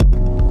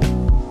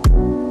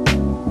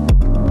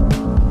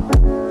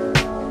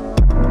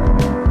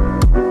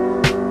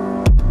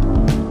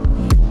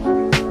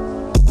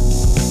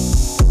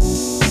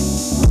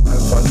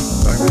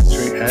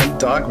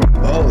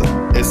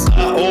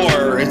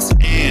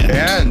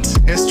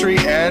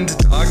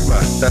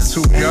That's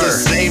who we at are. the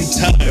same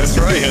time. That's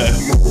right.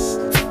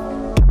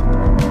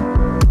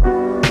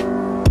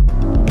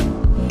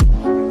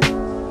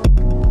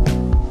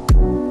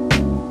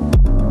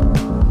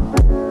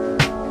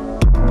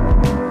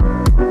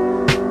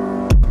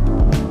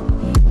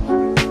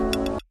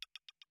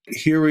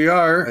 Here we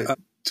are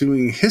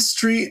doing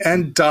history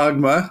and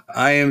dogma.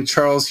 I am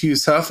Charles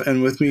Hughes Huff,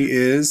 and with me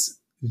is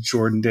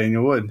Jordan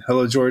Daniel Wood.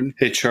 Hello, Jordan.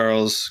 Hey,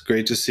 Charles.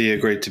 Great to see you.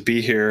 Great to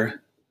be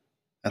here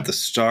at the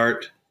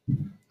start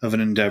of an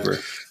endeavor.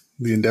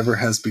 The endeavor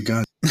has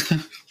begun.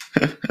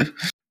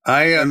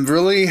 I am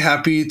really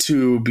happy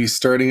to be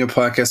starting a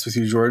podcast with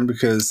you, Jordan,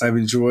 because I've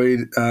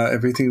enjoyed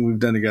everything we've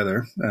done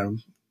together,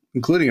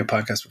 including a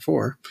podcast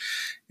before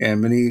and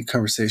many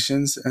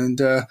conversations.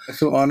 And I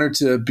feel honored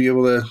to be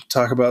able to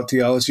talk about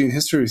theology and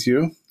history with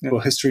you. Well,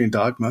 history and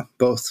dogma,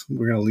 both.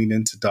 We're going to lean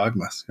into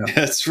dogma. Yeah.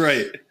 That's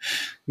right.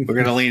 We're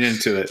going to lean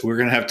into it. We're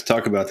going to have to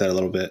talk about that a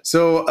little bit.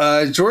 So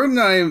Jordan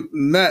and I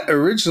met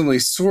originally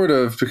sort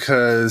of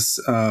because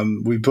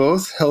we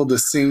both held the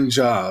same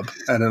job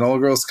at an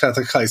all-girls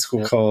Catholic high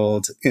school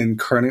called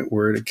Incarnate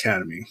Word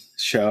Academy.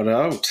 Shout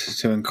out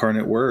to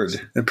Incarnate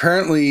Word.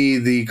 Apparently,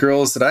 the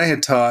girls that I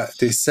had taught,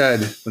 they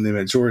said when they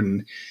met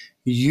Jordan,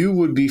 you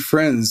would be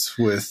friends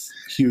with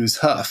Hughes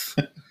Huff.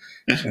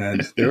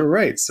 And they were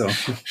right. So,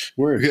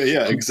 word.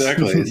 Yeah,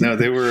 exactly. No,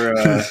 they were.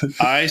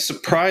 I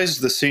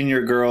surprised the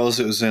senior girls.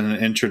 It was an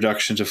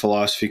introduction to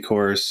philosophy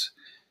course.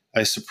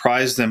 I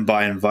surprised them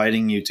by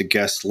inviting you to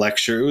guest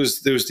lecture. It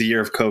was the year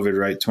of COVID,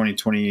 right?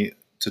 2020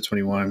 to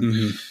 21.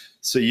 Mm-hmm.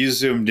 So you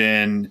zoomed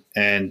in,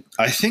 and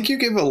I think you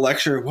gave a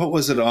lecture. What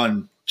was it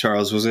on,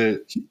 Charles? Was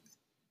it?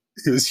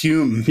 It was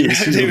Hume. Yeah,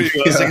 it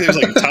was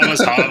like Thomas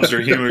Hobbes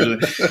or Hume, or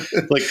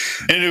like,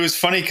 and it was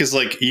funny because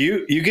like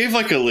you gave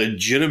like a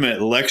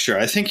legitimate lecture.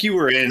 I think you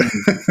were in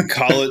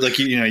college, like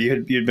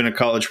you'd been a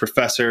college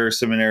professor,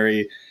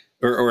 seminary,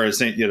 or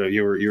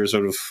you were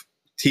sort of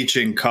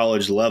teaching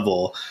college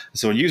level.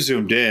 So when you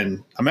zoomed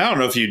in, I mean, I don't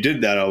know if you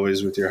did that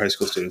always with your high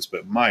school students,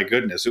 but my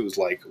goodness, it was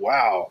like,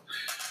 wow,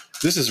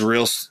 this is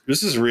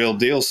real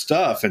deal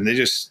stuff, and they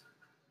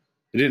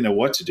didn't know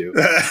what to do.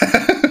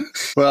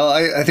 Well,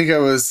 I think I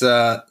was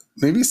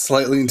maybe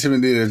slightly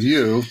intimidated of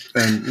you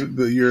and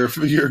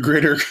your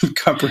greater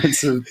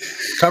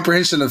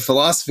comprehension of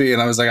philosophy,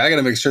 and I was like, I got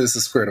to make sure this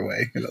is squared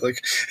away.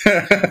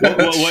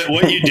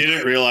 What you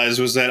didn't realize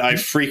was that I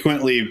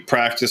frequently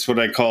practiced what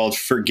I called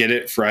 "Forget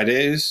It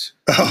Fridays,"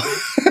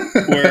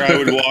 where I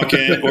would walk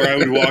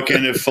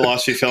in if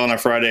philosophy fell on a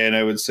Friday, and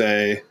I would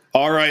say,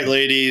 "All right,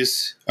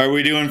 ladies, are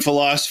we doing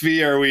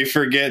philosophy? Or are we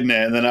forgetting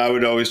it?" And then I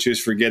would always choose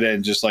 "Forget It"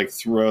 and just like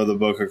throw the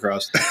book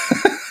across.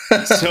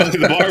 So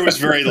the bar was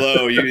very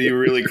low. You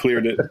really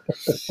cleared it.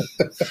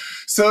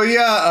 So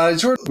yeah,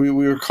 Jordan, we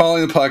were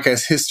calling the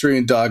podcast "History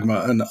and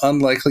Dogma," an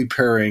unlikely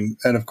pairing,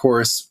 and of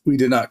course, we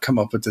did not come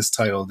up with this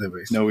title, did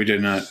we? No, we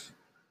did not.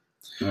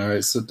 All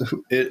right, so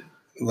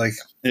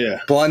yeah,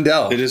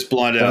 Blondel. It is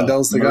Blondel.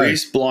 Blondel's the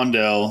Maurice guy.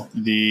 Blondel.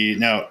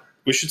 Now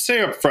we should say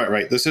up front,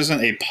 right? This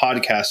isn't a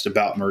podcast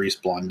about Maurice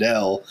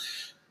Blondel.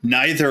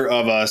 Neither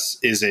of us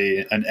is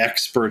an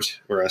expert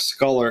or a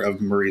scholar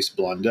of Maurice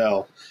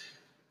Blondel.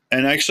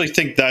 And I actually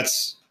think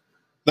that's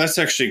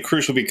actually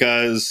crucial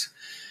because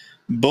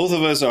both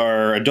of us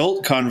are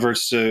adult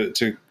converts to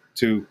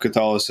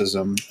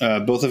Catholicism.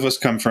 Both of us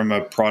come from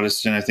a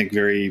Protestant, I think,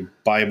 very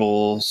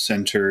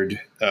Bible-centered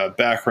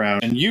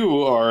background. And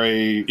you are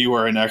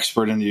an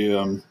expert in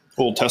the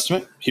Old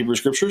Testament, Hebrew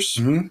Scriptures.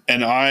 Mm-hmm.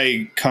 And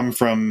I come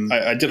from,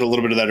 I did a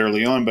little bit of that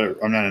early on, but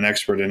I'm not an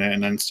expert in it.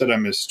 And instead,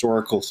 I'm a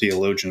historical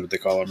theologian, what they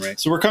call them, right?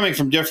 So we're coming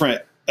from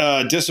different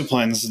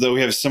disciplines, though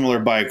we have similar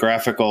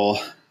biographical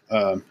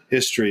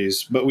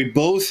histories, but we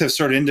both have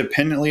started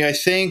independently, I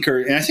think,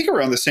 and I think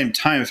around the same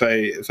time, if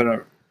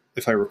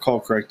I recall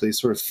correctly,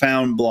 sort of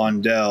found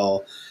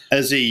Blondel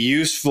as a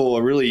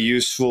really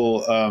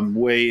useful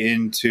way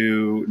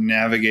into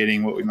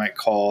navigating what we might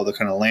call the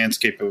kind of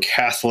landscape of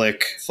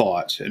Catholic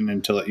thought, and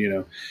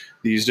into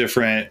these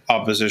different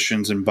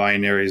oppositions and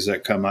binaries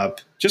that come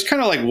up. Just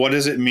kind of like, what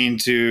does it mean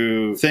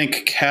to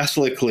think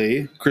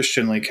Catholically,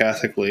 Christianly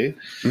Catholically?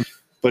 Mm-hmm.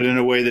 But in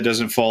a way that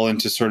doesn't fall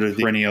into sort of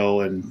the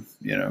perennial and,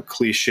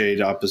 cliched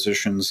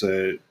oppositions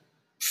that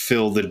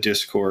fill the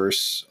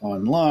discourse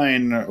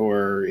online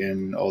or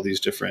in all these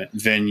different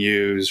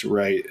venues,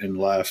 right and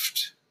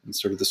left, and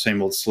sort of the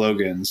same old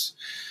slogans.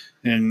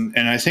 And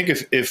I think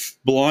if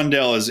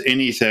Blondel is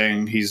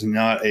anything, he's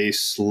not a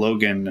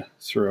slogan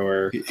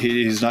thrower.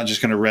 He's not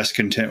just going to rest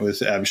content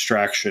with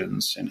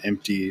abstractions and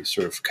empty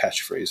sort of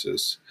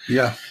catchphrases.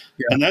 Yeah.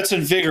 And that's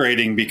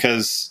invigorating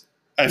because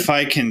if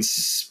I can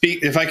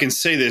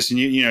say this, and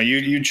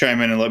you chime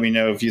in and let me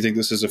know if you think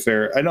this is a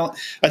fair.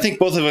 I think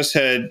both of us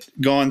had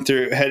gone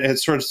through had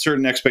sort of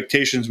certain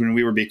expectations when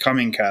we were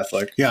becoming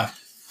Catholic. Yeah.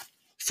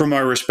 From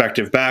our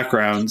respective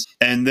backgrounds,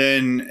 and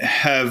then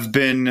have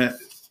been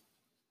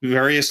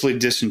variously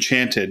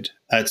disenchanted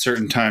at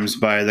certain times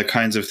by the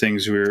kinds of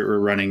things we're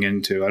running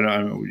into. I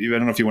don't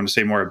know if you want to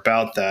say more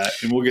about that,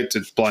 and we'll get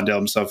to Blondel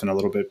himself in a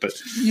little bit. But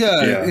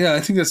yeah,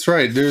 I think that's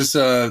right. There's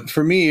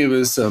for me, it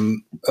was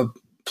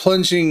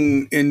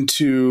plunging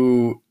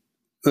into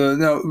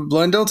now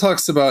Blondel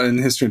talks about in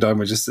History and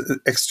Dogma just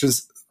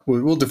extras.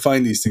 We'll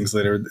define these things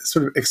later.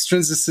 Sort of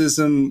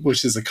extrinsicism,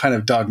 which is a kind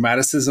of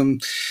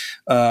dogmatism,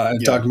 a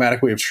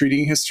dogmatic way of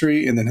treating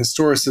history, and then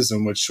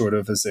historicism, which sort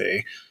of is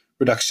a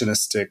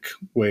reductionistic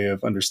way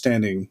of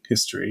understanding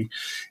history.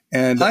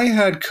 And I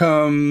had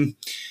come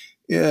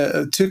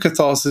to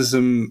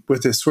Catholicism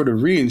with this sort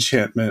of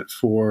re-enchantment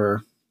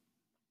for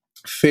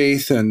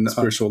faith and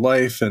spiritual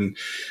life, and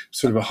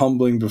sort of a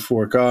humbling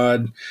before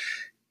God,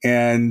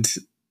 and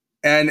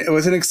it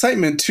was an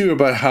excitement too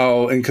about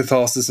how in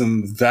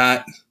Catholicism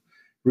that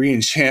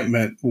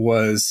re-enchantment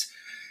was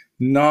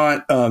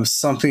not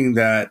something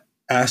that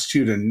asked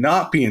you to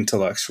not be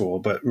intellectual,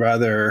 but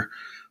rather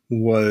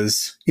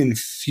was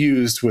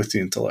infused with the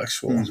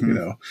intellectual. You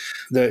know,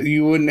 that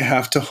you wouldn't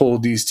have to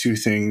hold these two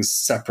things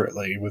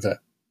separately with a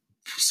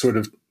sort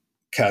of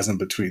chasm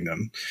between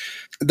them.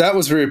 That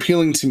was very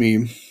appealing to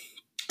me.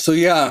 So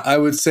yeah, I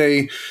would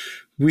say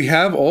we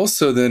have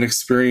also then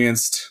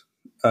experienced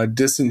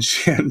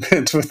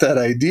disenchantment with that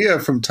idea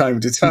from time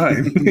to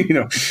time. You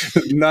know,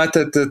 not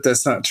that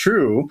that's not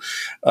true.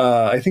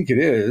 I think it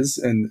is,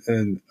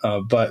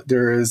 but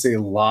there is a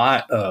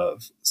lot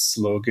of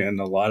slogan,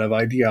 a lot of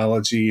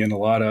ideology, and a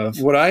lot of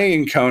what I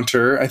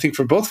encounter. I think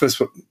for both of us,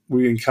 what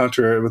we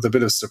encounter with a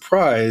bit of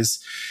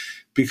surprise,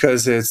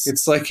 because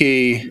it's like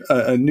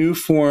a new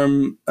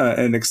form,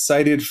 an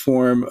excited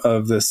form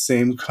of the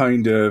same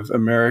kind of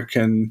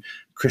American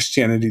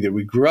Christianity that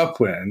we grew up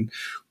in,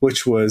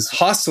 which was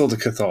hostile to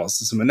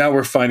Catholicism. And now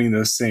we're finding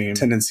those same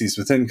tendencies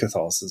within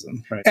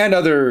Catholicism, right? And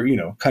other,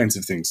 kinds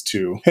of things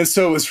too. And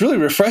so it's really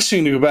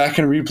refreshing to go back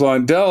and read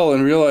Blondel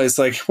and realize,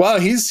 like, wow,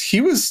 he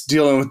was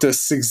dealing with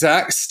this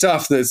exact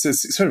stuff that's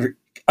sort of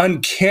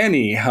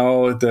uncanny,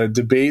 how the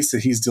debates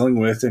that he's dealing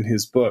with in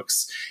his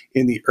books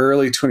in the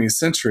early 20th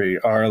century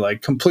are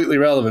like completely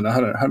relevant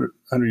 100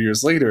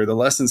 years later. The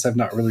lessons have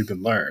not really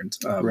been learned.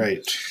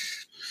 Right.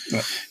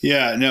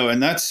 Yeah, no,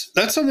 and that's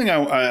something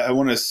I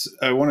want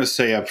to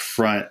say up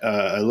front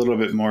a little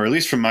bit more, at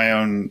least from my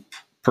own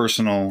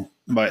personal,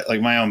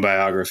 my own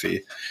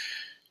biography.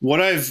 What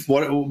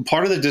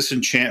part of the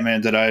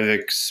disenchantment that I've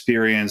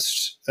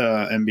experienced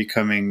in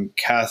becoming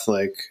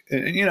Catholic,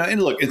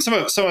 and look, and some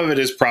of it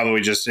is probably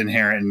just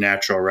inherent and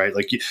natural, right?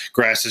 Like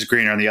grass is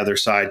greener on the other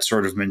side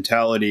sort of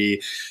mentality.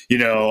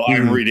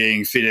 I'm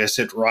reading Fides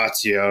et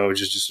Ratio,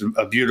 which is just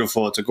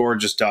it's a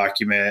gorgeous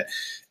document.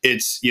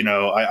 It's,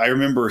 I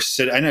remember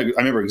I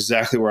remember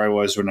exactly where I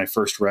was when I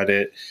first read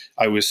it.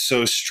 I was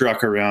so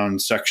struck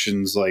around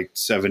sections like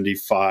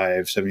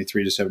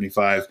 73 to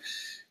 75,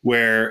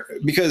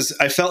 because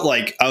I felt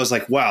like, I was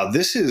like, wow,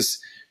 this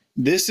is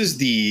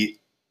the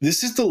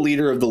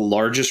leader of the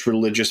largest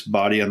religious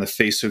body on the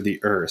face of the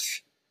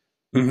earth.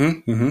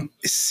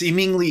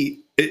 Seemingly,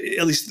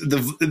 at least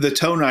the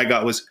tone I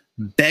got was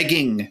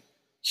begging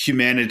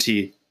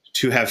humanity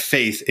to have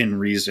faith in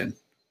reason.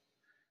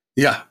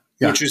 Yeah.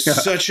 Which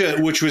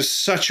was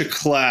such a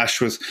clash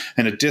with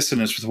and a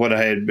dissonance with what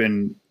I had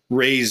been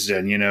raised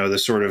in, the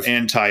sort of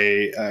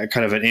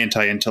kind of an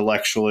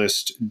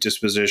anti-intellectualist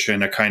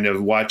disposition, a kind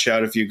of watch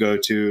out if you go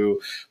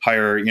to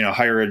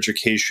higher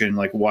education,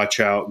 like watch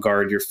out,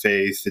 guard your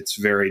faith. It's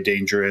very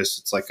dangerous.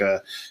 It's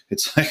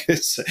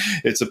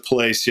a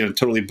place,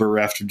 totally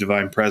bereft of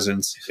divine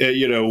presence.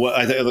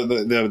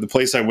 The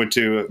place I went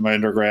to my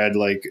undergrad,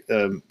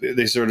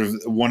 they sort of,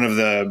 one of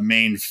the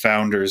main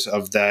founders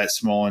of that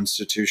small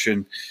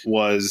institution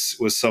was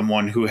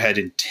someone who had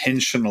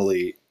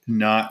intentionally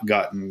not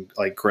gotten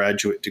like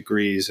graduate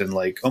degrees and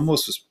like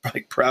almost was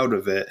like proud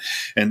of it,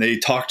 and they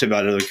talked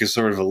about it like a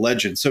sort of a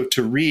legend. So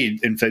to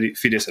read in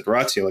Fides et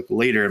Ratio, like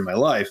later in my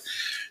life,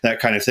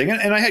 that kind of thing,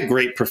 and I had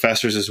great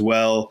professors as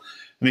well.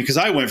 I mean, because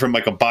I went from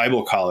like a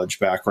Bible college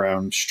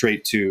background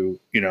straight to,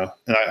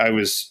 I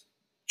was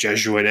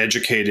Jesuit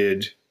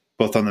educated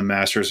both on the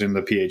master's and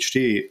the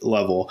PhD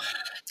level.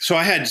 So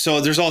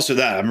there's also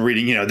that. I'm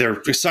reading,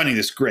 they're assigning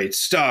this great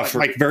stuff.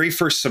 Like very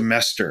first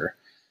semester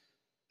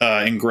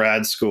in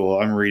grad school,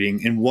 I'm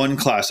reading, in one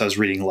class, I was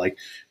reading like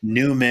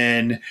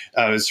Newman,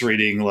 I was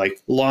reading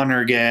like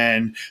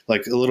Lonergan,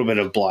 like a little bit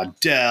of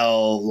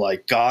Blondel,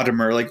 like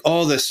Gadamer, like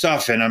all this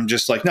stuff. And I'm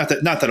just like, not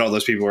that all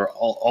those people are,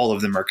 all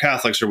of them are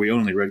Catholics or we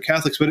only read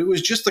Catholics, but it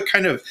was just the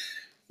kind of,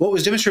 what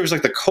was demonstrated was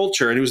like the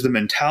culture, and it was the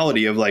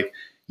mentality of like,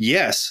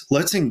 yes,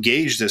 let's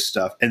engage this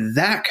stuff. And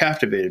that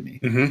captivated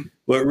me.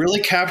 What really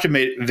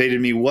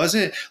captivated me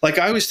wasn't like,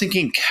 I was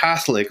thinking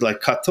Catholic,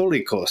 like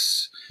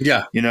Catholicos.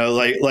 Yeah.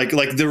 Like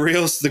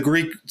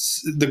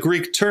the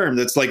Greek term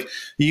that's like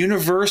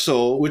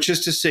universal, which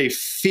is to say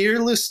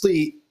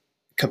fearlessly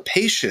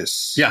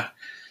capacious. Yeah.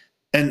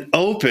 And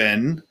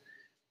open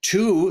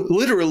to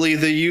literally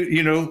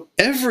the,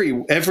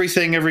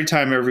 everything, every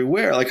time,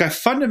 everywhere. Like I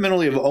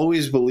fundamentally have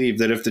always believed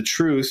that if the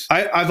truth,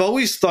 I've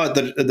always thought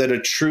that a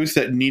truth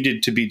that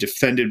needed to be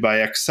defended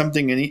by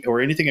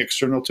anything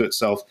external to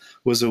itself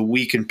was a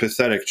weak and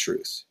pathetic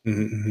truth.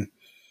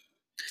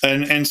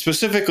 And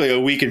specifically a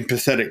weak and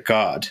pathetic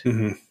God.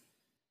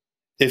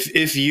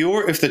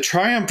 if the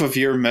triumph of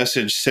your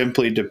message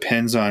simply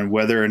depends on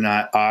whether or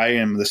not I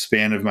am the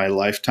span of my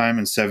lifetime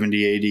in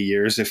 70, 80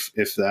 years,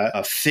 if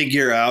that,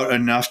 figure out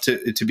enough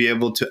to be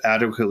able to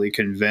adequately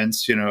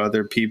convince,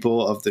 other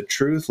people of the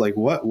truth, like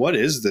what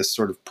is this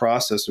sort of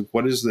process?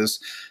 What is this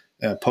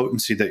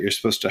potency that you're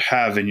supposed to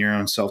have in your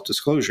own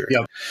self-disclosure?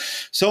 Yep.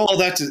 So all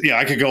that,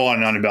 I could go on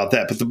and on about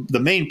that, but the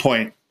main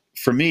point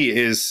for me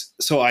is,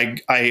 so I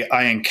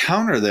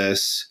encounter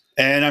this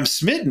and I'm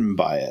smitten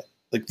by it.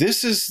 Like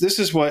this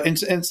is what,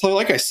 and so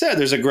like I said,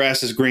 there's a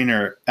grass is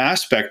greener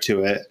aspect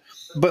to it.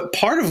 But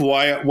part of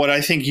what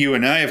I think you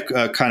and I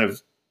have kind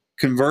of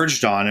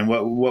converged on, and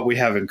what we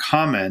have in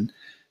common,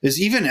 is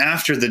even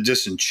after the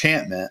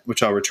disenchantment,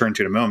 which I'll return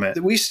to in a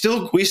moment, we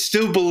still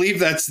believe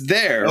that's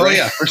there. Oh, right?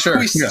 yeah, for sure.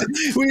 We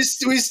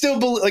still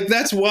believe, like,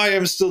 that's why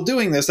I'm still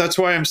doing this. That's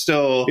why I'm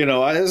still,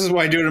 this is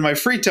why I do it in my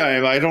free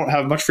time. I don't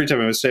have much free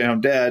time. I'm a stay-at-home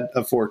dad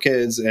of 4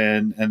 kids,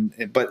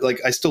 but like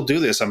I still do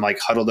this. I'm like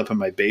huddled up in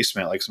my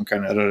basement, like some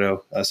kind of, I don't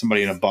know,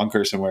 somebody in a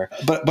bunker somewhere.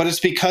 But it's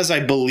because I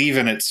believe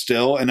in it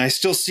still, and I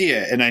still see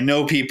it, and I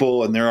know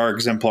people, and there are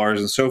exemplars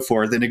and so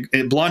forth.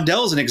 And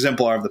Blondel is an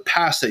exemplar of the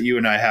past that you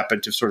and I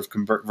happen to sort of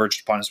converged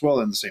upon as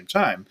well at the same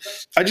time.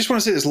 I just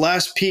want to say this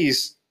last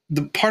piece,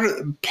 the part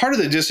of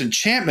the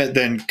disenchantment,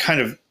 then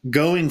kind of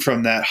going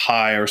from that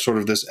high, or sort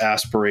of this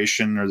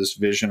aspiration or this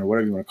vision or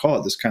whatever you want to call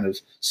it, this kind of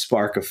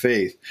spark of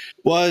faith,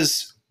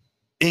 was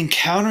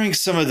encountering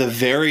some of the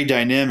very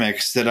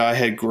dynamics that I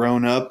had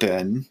grown up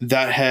in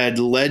that had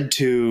led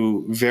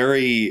to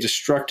very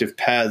destructive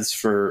paths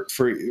for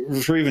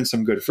even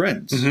some good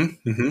friends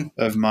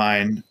of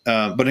mine,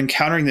 but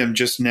encountering them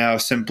just now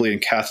simply in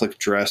Catholic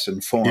dress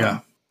and form. Yeah.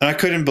 And I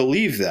couldn't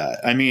believe that.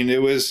 I mean,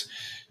 it was,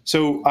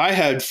 so I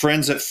had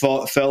friends that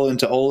fell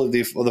into all of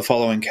the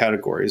following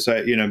categories.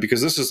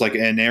 Because this is like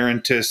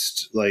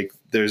inerrantist, like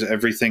there's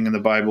everything in the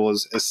Bible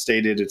is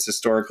stated. It's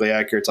historically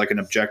accurate. It's like an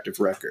objective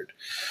record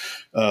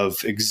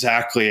of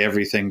exactly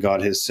everything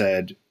God has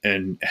said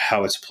and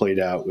how it's played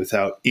out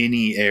without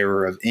any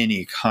error of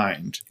any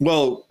kind.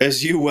 Well,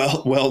 as you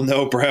well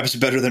know, perhaps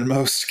better than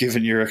most,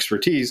 given your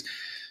expertise,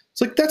 it's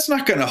like, that's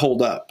not going to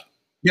hold up.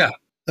 Yeah.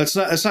 It's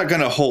not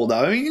going to hold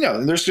up. I mean,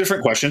 there's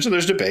different questions and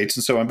there's debates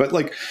and so on, but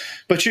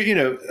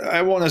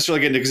I won't necessarily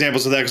get into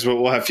examples of that because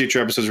we'll have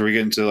future episodes where we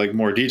get into like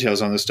more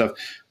details on this stuff.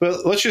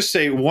 But let's just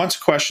say once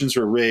questions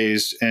were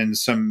raised and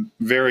some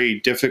very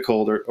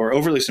difficult or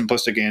overly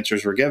simplistic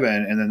answers were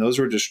given, and then those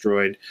were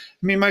destroyed.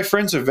 I mean, my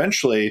friends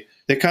eventually,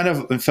 they kind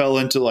of fell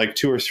into like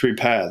 2 or 3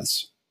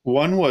 paths.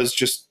 One was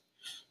just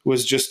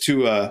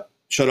to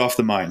shut off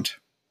the mind.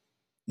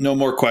 No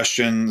more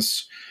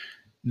questions.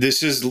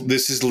 This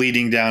is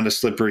leading down a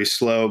slippery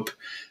slope.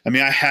 I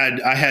mean, I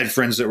had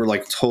friends that were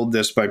like told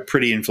this by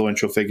pretty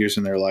influential figures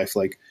in their life,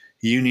 like,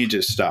 you need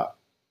to stop.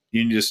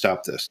 You need to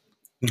stop this.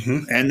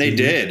 And they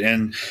did.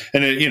 And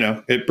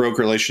it, it broke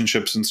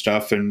relationships and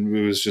stuff. And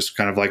it was just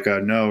kind of like,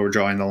 no, we're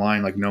drawing the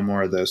line, like no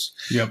more of this.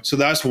 Yep. So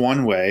that's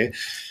one way.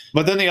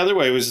 But then the other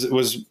way was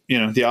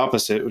the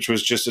opposite, which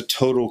was just a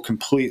total,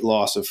 complete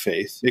loss of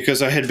faith,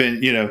 because I had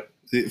been,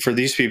 for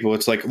these people,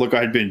 it's like, look,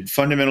 I had been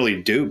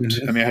fundamentally duped.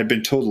 I mean, I had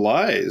been told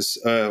lies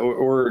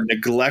or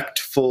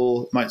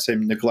neglectful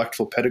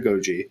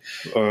pedagogy,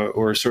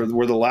 or sort of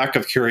where the lack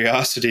of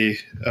curiosity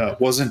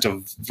wasn't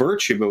a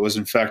virtue, but was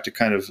in fact a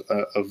kind of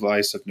a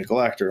vice of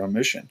neglect or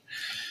omission.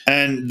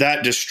 And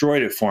that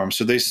destroyed it for them.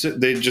 So they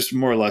just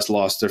more or less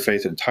lost their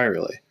faith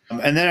entirely.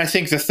 And then I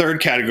think the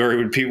third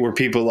category were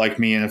people like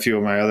me and a few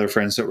of my other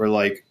friends that were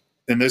like,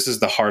 and this is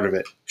the heart of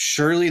it,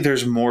 surely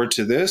there's more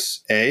to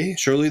this,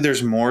 surely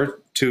there's more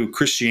to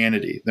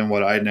Christianity than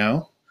what I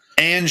know.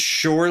 And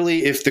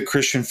surely if the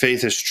Christian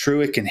faith is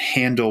true, it can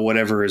handle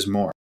whatever is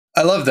more.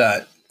 I love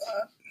that.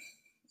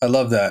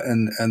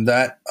 And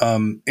that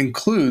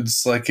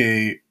includes like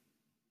a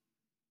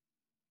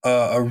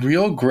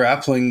real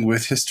grappling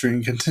with history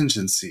and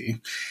contingency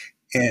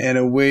in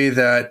a way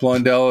that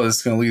Blondel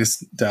is going to lead us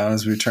down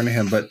as we return to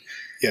him. But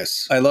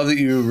yes, I love that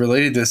you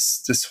related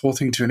this whole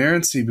thing to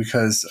inerrancy,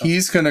 because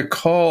he's going to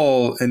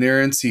call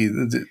inerrancy,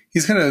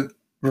 he's going to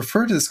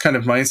refer to this kind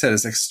of mindset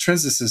as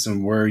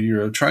extrinsicism, where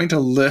you're trying to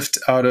lift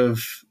out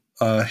of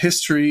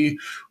history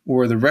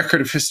or the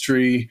record of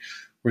history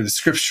or the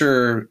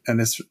scripture,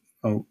 and it's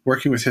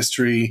working with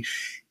history,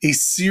 a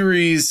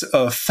series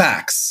of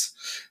facts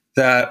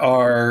that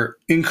are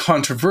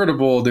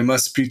incontrovertible. They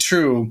must be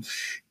true.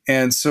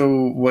 And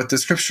so what the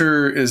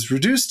scripture is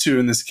reduced to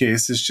in this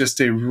case is just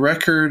a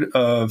record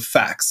of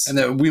facts, and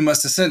that we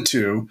must assent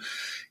to.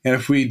 And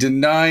if we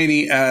deny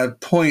any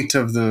point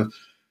of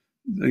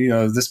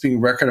this being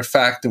record of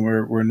fact, then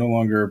we're no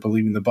longer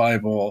believing the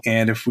Bible.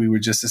 And if we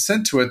would just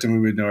assent to it, then we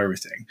would know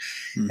everything.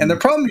 And the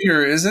problem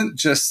here isn't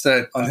just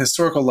that on a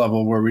historical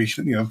level where we,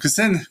 because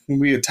then when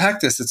we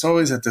attack this, it's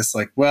always at this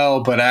like,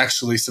 well, but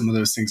actually some of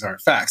those things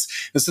aren't facts.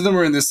 And so then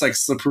we're in this like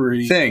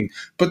slippery thing.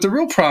 But the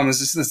real problem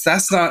is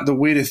that's not the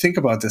way to think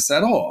about this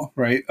at all,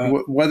 right?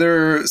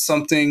 Whether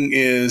something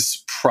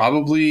is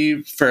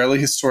probably fairly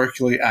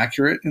historically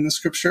accurate in the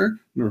scripture,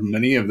 there are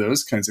many of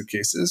those kinds of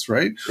cases,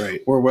 right?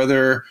 Right. Or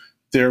whether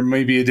there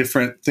may be a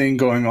different thing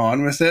going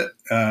on with it,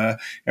 and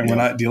we're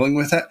not dealing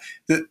with that.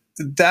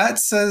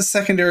 That's a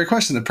secondary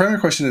question. The primary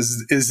question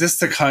is this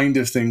the kind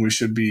of thing we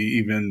should be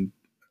even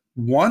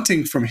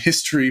wanting from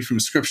history, from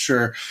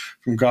scripture,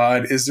 from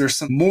God? Is there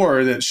some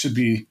more that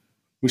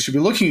we should be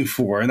looking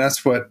for? And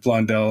that's what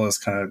Blondel is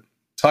kind of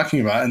talking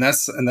about. And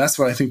that's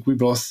what I think we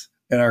both,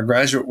 in our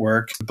graduate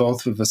work,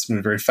 both of us have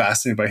been very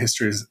fascinated by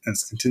history and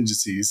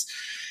contingencies.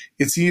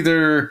 It's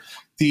either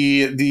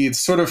the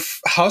sort of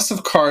house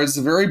of cards,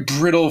 the very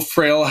brittle,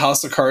 frail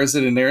house of cards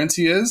that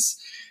inerrancy is,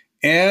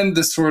 and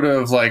the sort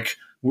of like,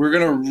 we're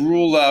going to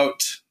rule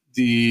out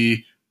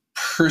the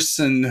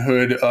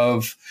personhood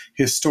of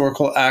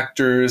historical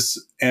actors,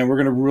 and we're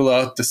going to rule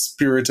out the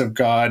spirit of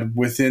God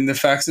within the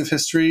facts of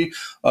history,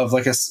 of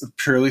like a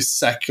purely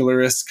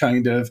secularist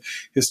kind of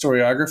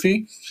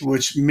historiography,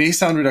 which may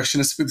sound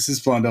reductionist, but this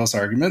is Blondel's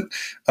argument.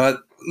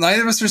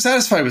 Neither of us are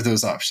satisfied with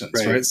those options,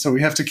 right? So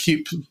we have to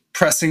keep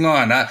pressing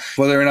on,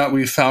 whether or not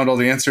we've found all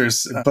the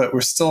answers, but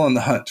we're still on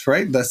the hunt,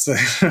 right? That's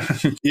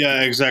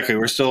yeah, exactly.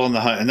 We're still on the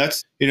hunt. And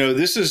that's,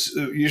 this is,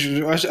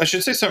 I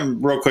should say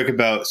something real quick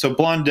about, so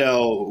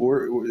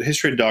Blondel,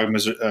 History and Dogma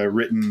is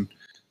written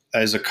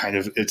as a kind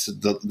of, it's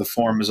the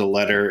form is a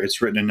letter.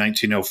 It's written in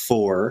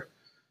 1904.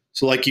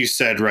 So like you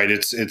said, right,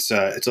 it's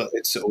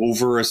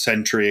over a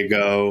century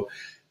ago.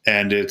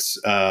 And it's,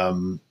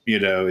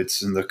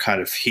 it's in the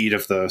kind of heat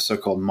of the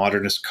so-called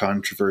modernist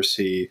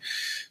controversy.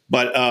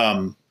 But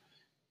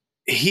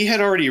he had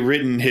already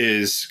written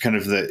his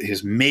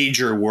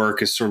major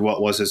work, is sort of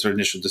what was his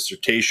initial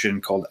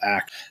dissertation called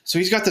Act. So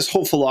he's got this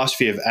whole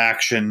philosophy of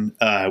action.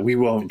 We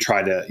won't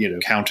try to,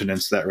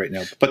 countenance that right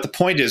now. But the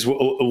point is,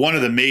 one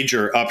of the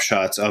major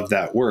upshots of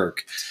that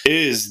work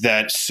is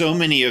that so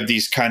many of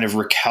these kind of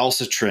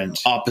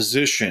recalcitrant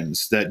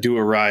oppositions that do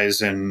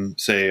arise in,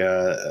 say,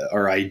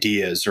 our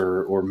ideas,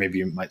 or maybe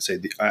you might say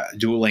the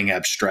dueling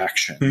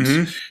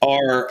abstractions,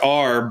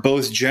 are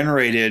both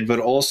generated but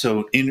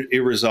also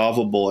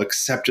irresolvable,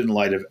 except in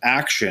light of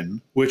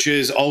action, which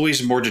is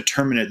always more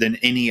determinate than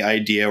any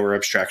idea or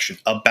abstraction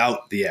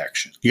about the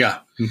action. Yeah.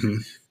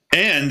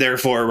 And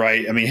therefore,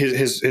 right, I mean,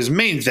 his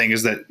main thing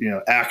is that,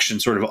 action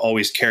sort of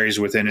always carries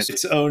within it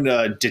its own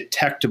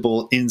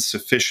detectable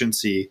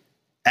insufficiency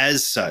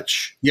as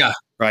such. Yeah.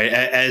 Right.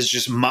 As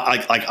just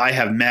like I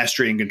have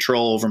mastery and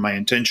control over my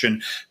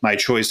intention, my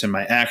choice, and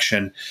my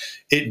action.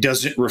 It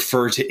doesn't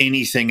refer to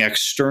anything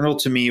external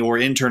to me or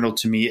internal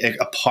to me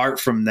apart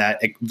from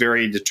that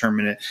very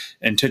determinate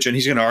intention.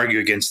 He's going to argue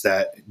against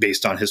that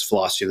based on his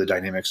philosophy of the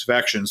dynamics of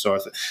action. So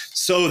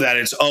that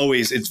it's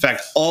always, in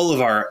fact, all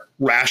of our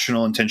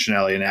rational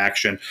intentionality and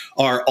action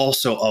are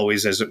also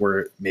always, as it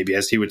were, maybe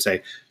as he would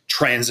say,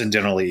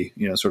 transcendentally,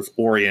 sort of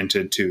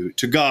oriented to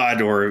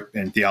God, or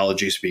in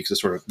theology speaks as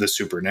sort of the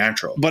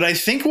supernatural. But I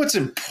think what's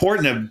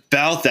important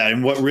about that,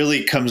 and what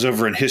really comes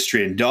over in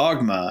History and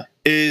Dogma,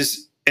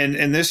 is,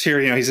 and this here,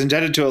 he's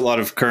indebted to a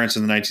lot of currents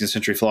in the 19th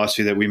century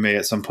philosophy that we may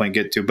at some point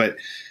get to, but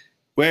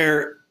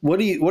what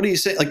do you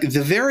say? Like,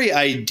 the very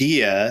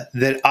idea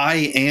that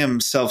I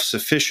am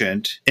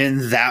self-sufficient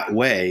in that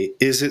way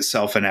is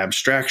itself an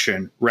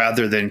abstraction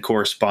rather than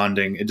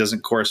corresponding. It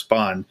doesn't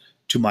correspond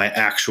to my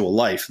actual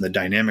life and the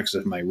dynamics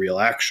of my real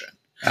action.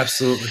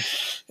 Absolutely.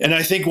 And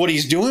I think what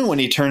he's doing when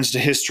he turns to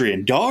History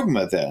and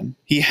Dogma, then,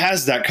 he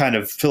has that kind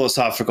of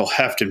philosophical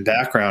heft and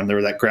background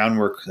there, that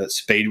groundwork, that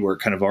spade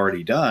work kind of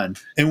already done.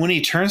 And when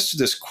he turns to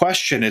this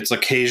question, it's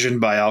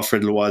occasioned by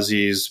Alfred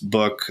Loisier's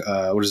book,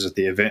 what is it,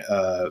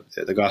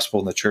 The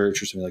Gospel in the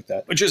Church, or something like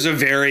that, which is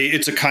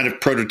it's a kind of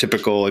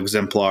prototypical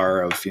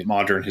exemplar of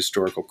modern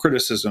historical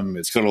criticism.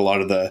 It's got a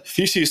lot of the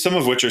theses, some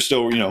of which are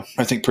still,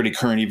 I think pretty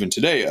current even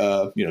today.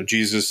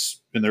 Jesus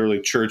in the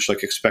early church,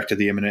 expected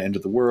the imminent end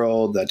of the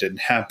world. That didn't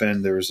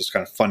happen. There was this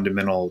kind of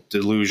fundamental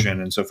delusion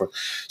and so forth.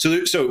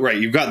 So right,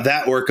 you've got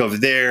that work over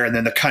there, and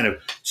then the kind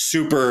of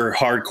super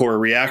hardcore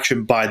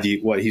reaction by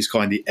what he's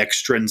calling the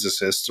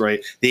extrinsicists,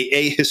 right? The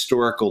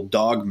ahistorical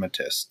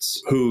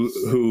dogmatists,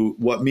 who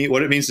what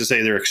it means to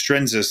say they're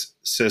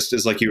extrinsicist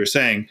is, like you were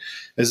saying,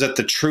 is that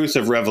the truth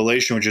of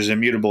revelation, which is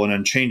immutable and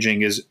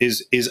unchanging,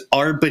 is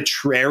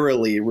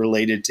arbitrarily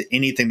related to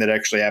anything that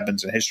actually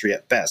happens in history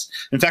at best.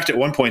 In fact, at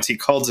one point he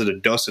calls it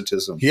a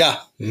docetism. Yeah.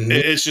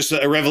 It's just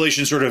a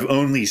revelation sort of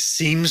only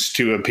seems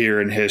to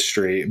appear in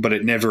history, but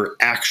it never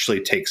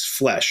actually takes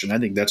flesh. And I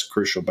think that's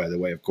crucial, by the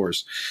way, of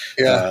course.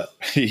 Yeah.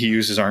 He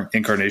uses our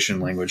incarnation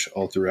language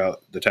all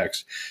throughout the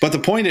text. But the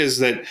point is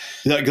that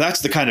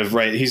that's the kind of,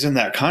 right, he's in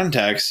that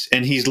context,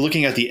 and he's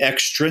looking at the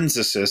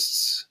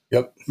extrinsicists.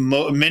 Yep.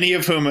 Many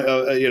of whom,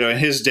 in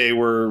his day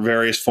were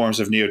various forms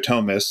of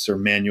neo-Thomists, or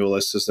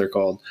manualists, as they're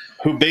called,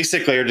 who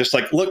basically are just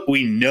like, look,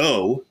 we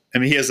know. I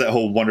mean, he has that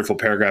whole wonderful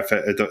paragraph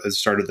at the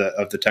start of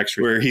the text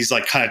where he's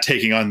like kind of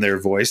taking on their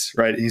voice,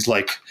 right? He's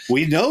like,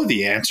 we know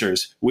the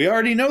answers. We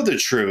already know the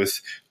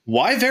truth.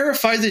 Why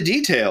verify the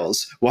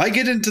details? Why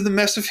get into the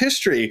mess of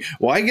history?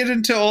 Why get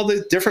into all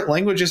the different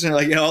languages and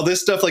all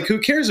this stuff? Like, who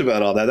cares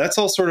about all that? That's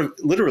all sort of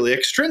literally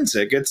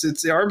extrinsic.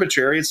 It's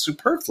arbitrary. It's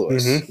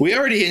superfluous. We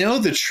already know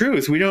the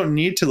truth. We don't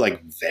need to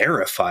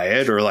verify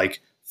it or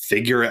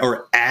figure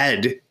or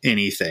add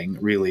anything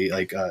really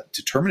like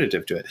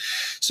determinative to it.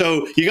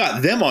 So you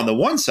got them on the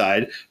one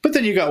side, but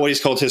then you got what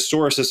he's called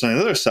historicists on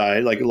the other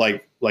side, like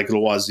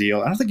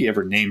Loisel. I don't think he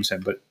ever names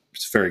him, but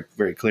it's very,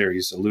 very clear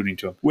he's alluding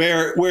to him.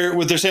 Where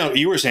what they're saying, what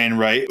you were saying,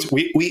 right?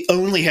 We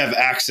only have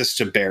access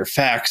to bare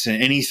facts,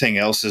 and anything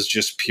else is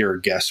just pure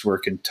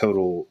guesswork and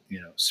total,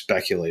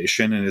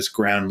 speculation, and it's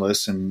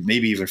groundless and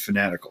maybe even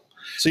fanatical.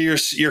 So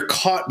you're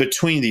caught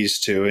between these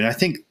two, and I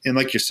think, and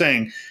like you're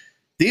saying,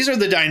 these are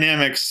the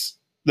dynamics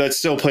that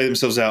still play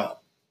themselves out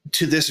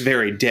to this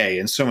very day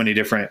in so many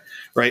different,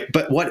 right?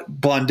 But what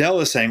Blondel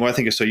is saying, what I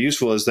think is so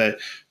useful, is that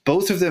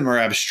both of them are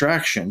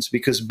abstractions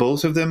because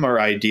both of them are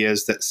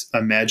ideas that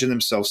imagine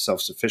themselves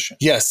self-sufficient.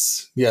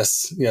 Yes.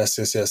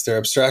 They're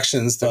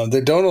abstractions.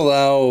 They don't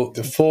allow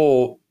the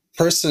full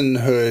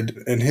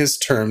personhood in his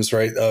terms,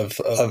 right, of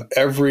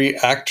every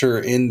actor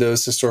in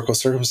those historical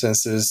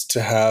circumstances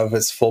to have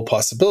its full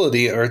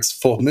possibility or its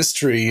full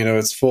mystery,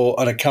 its full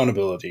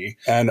unaccountability,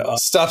 and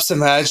stops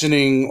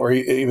imagining or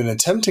even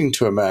attempting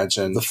to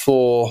imagine the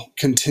full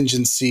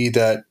contingency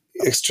that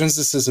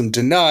extrinsicism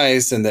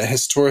denies and that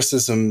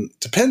historicism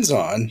depends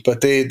on,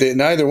 but they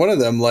neither one of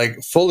them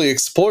like fully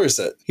explores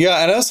it.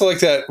 Yeah, and I also like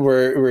that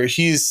where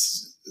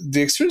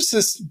the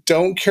extrinsists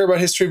don't care about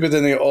history, but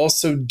then they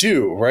also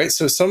do, right?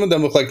 So some of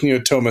them look like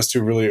Thomists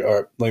who really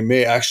are like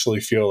may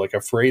actually feel like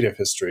afraid of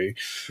history.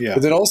 Yeah.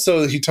 But then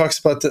also he talks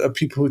about the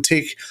people who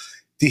take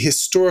the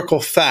historical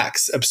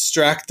facts,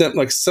 abstract them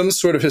like some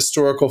sort of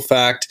historical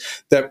fact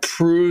that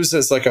proves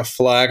as like a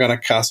flag on a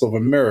castle of a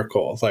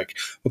miracle. Like,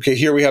 okay,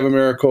 here we have a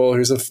miracle.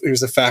 Here's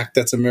a fact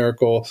that's a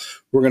miracle.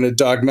 We're going to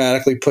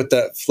dogmatically put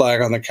that flag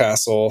on the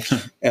castle,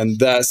 and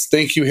that's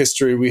thank you,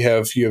 history.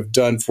 You have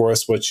done for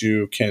us what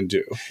you can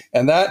do,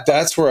 and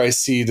that's where I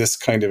see this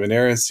kind of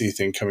inerrancy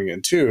thing coming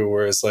in too.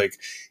 Whereas like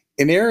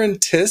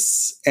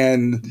inerrantists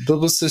and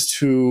biblicists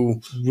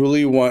who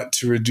really want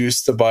to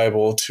reduce the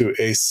Bible to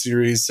a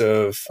series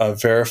of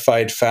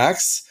verified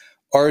facts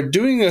are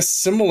doing a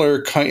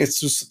similar kind. It's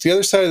just the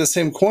other side of the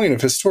same coin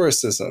of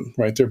historicism,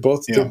 right? They're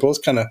both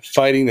kind of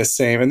fighting the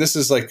same. And this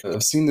is like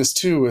I've seen this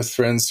too with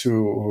friends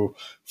who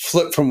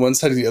flip from one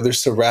side to the other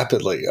so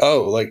rapidly.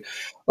 Oh, like,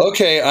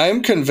 okay,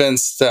 I'm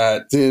convinced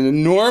that the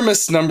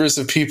enormous numbers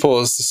of people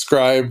as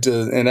described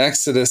in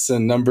Exodus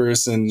and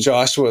Numbers and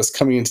Joshua as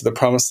coming into the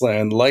promised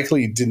land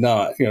likely did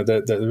not,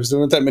 that there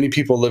weren't that many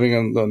people living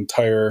in the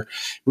entire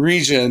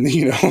region,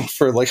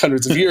 for like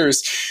hundreds of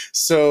years.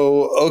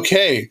 So,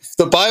 okay,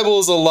 the Bible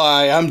is a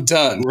lie. I'm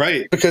done.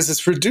 Right. Because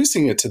it's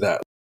reducing it to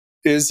that.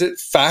 Is it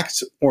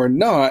fact or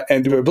not?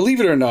 And do I believe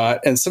it or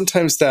not? And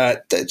sometimes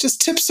that just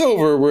tips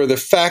over where the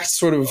fact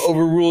sort of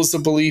overrules the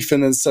belief,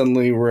 and then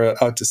suddenly we're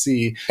out to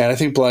sea. And I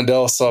think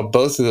Blondel saw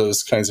both of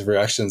those kinds of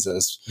reactions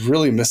as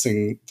really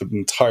missing the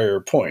entire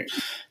point.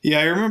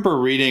 Yeah, I remember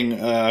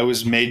reading, I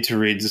was made to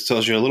read, this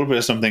tells you a little bit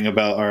of something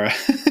about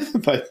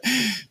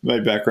my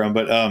background,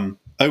 but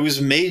I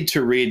was made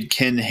to read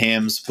Ken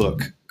Ham's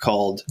book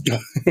called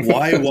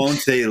Why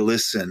Won't They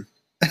Listen?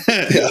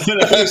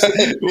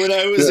 when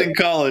I was in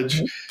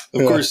college.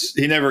 Of course,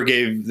 he never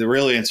gave the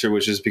real answer,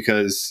 which is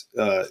because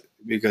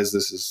this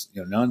is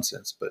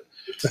nonsense. But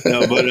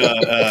no, but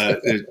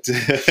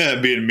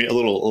being a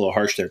little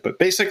harsh there. But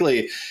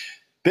basically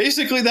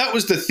that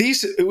was the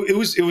thesis.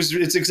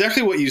 It's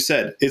exactly what you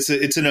said.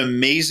 It's an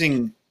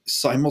amazing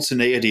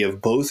simultaneity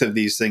of both of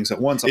these things at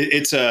once.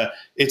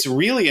 It's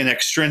really an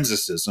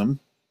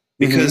extrinsicism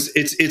because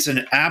it's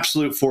an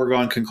absolute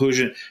foregone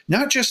conclusion.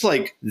 Not just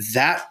like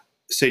that.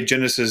 Say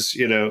Genesis,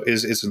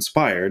 is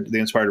inspired, the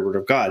inspired word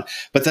of God,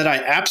 but that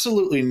I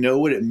absolutely know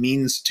what it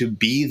means to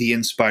be the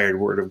inspired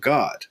word of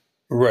God.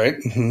 Right.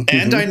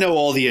 And I know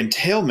all the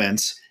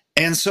entailments.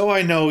 And so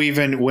I know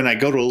even when I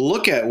go to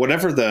look at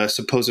whatever the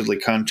supposedly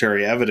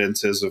contrary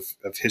evidence is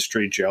of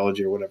history,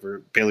 geology, or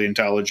whatever,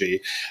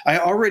 paleontology, I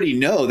already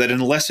know that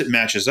unless it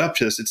matches up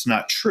to this, it's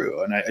not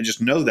true. And I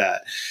just know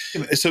that.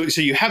 So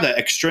you have that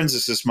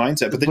extrinsicist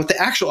mindset. But what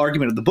the actual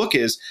argument of the book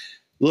is,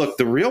 look,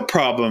 the real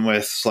problem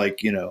with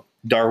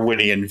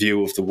Darwinian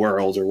view of the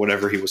world, or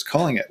whatever he was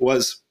calling it,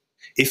 was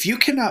if you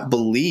cannot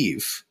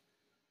believe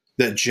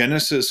that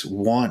Genesis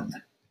 1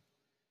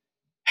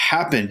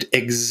 happened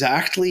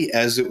exactly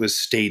as it was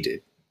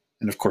stated,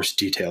 and of course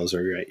details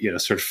are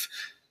sort of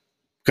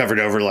covered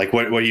over, like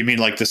what do you mean,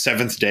 like the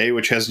seventh day,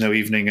 which has no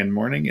evening and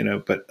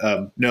morning, but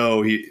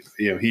no, he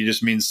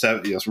just means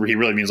seven, he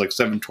really means like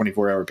 7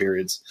 24-hour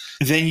periods.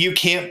 Then you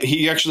can't,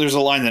 there's a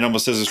line that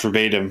almost says this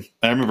verbatim.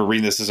 I remember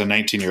reading this as a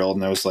 19-year-old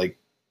and I was like,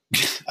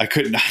 I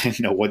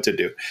didn't know what to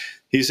do.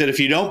 He said, if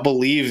you don't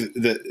believe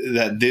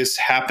that this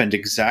happened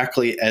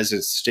exactly as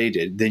it's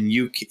stated, then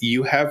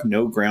you have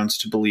no grounds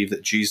to believe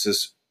that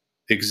Jesus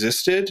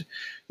existed,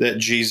 that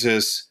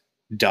Jesus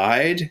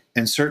died,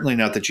 and certainly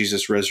not that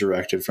Jesus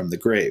resurrected from the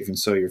grave. And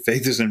so your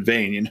faith is in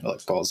vain,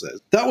 like Paul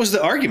says. That was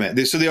the argument.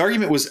 So the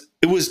argument was,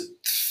 it was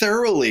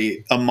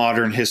thoroughly a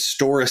modern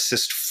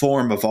historicist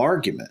form of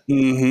argument.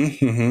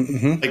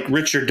 Like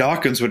Richard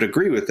Dawkins would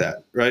agree with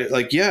that, right?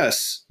 Like,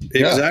 yes,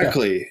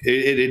 exactly. Yeah.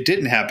 It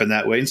didn't happen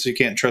that way, and so you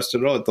can't trust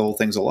it at all. The whole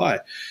thing's a lie.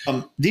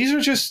 These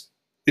are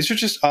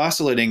just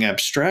oscillating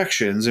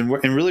abstractions, and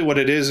really what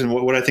it is, and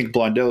what I think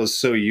Blondel is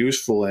so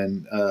useful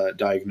in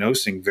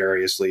diagnosing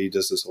variously, he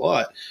does this a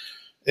lot,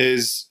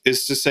 is to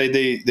say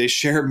they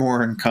share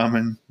more in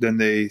common than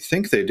they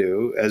think they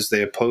do, as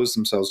they oppose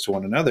themselves to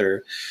one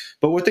another.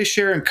 But what they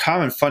share in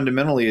common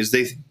fundamentally is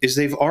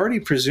they've already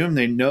presumed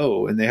they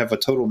know, and they have a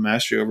total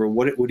mastery over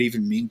what it would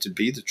even mean to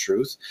be the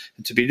truth,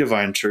 and to be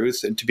divine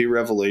truth, and to be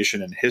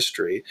revelation in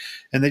history.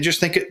 And they just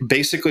think it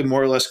basically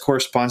more or less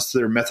corresponds to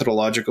their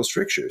methodological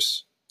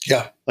strictures.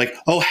 Yeah. Like,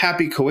 oh,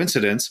 happy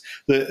coincidence.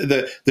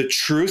 The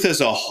truth as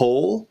a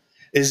whole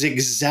is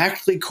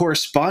exactly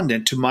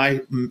correspondent to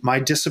my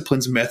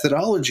discipline's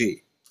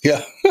methodology.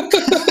 Yeah.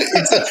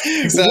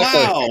 Exactly.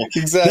 Wow.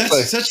 Exactly.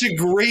 That's such a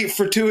great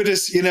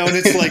fortuitous, and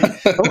it's like,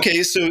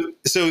 okay, so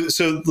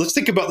let's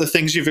think about the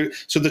things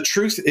so the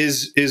truth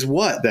is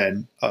what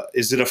then?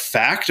 Is it a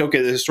fact?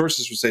 Okay, the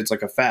historicists would say it's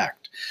like a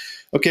fact.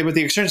 Okay, but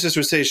the externalists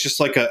would say it's just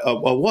like a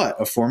what?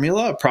 A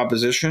formula, a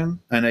proposition,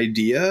 an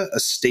idea, a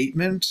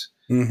statement.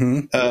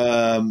 What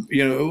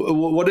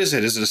is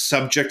it? Is it a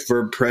subject,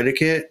 verb,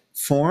 predicate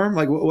form?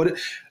 Like what?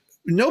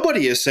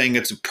 Nobody is saying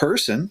it's a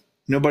person.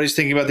 Nobody's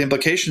thinking about the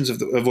implications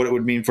of what it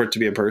would mean for it to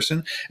be a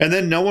person. And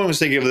then no one was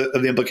thinking of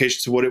the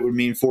implications of what it would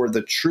mean for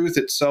the truth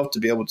itself to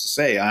be able to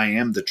say, I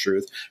am the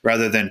truth,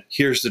 rather than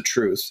here's the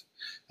truth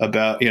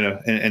about,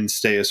 and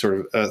stay a sort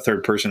of a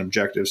third person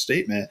objective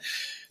statement.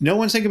 No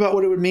one's thinking about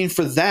what it would mean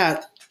for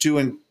that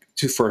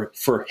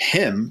for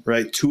him,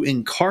 right, to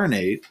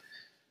incarnate.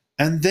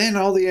 And then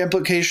all the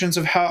implications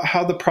of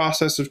how the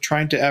process of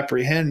trying to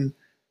apprehend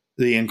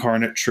the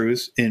incarnate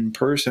truth in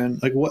person,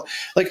 like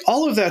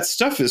all of that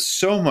stuff is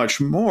so much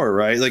more,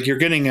 right? Like you're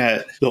getting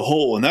at the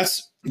whole, and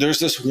there's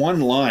this one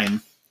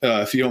line,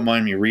 if you don't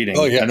mind me reading.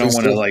 Oh, yeah, I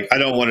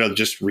don't want to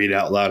just read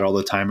out loud all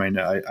the time. I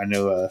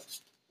know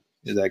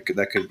that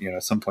could,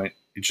 at some point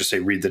you just say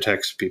read the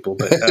text, people,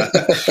 but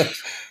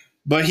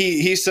but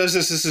he says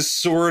this is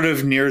sort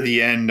of near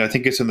the end. I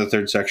think it's in the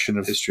third section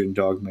of History and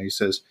Dogma. He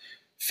says,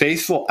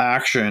 faithful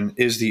action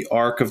is the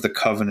ark of the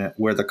covenant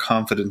where the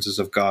confidences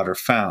of God are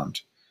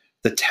found,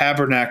 the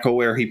tabernacle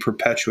where he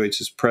perpetuates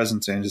his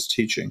presence and his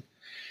teaching.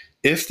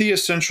 If the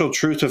essential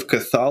truth of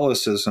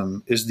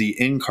Catholicism is the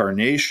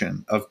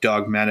incarnation of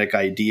dogmatic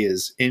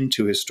ideas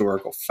into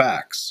historical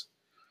facts,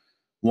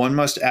 one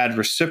must add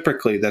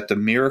reciprocally that the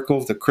miracle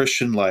of the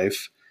Christian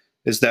life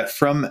is that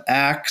from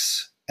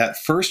acts at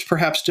first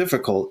perhaps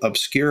difficult,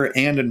 obscure,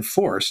 and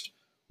enforced,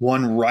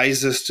 one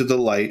rises to the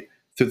light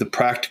through the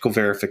practical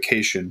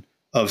verification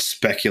of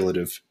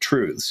speculative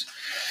truths.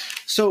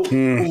 So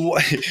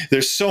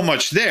there's so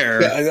much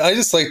there. Yeah, I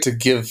just like to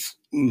give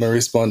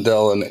Maurice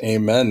Blondel an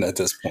amen at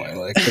this point.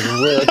 Like,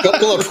 we're a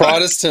couple of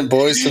Protestant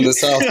boys from the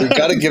South. We've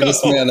got to give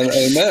this man an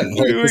amen.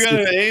 Like, we got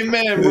an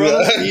amen,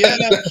 brother.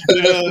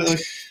 Yeah.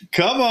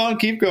 Come on,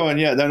 keep going.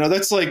 Yeah, no,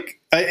 that's like,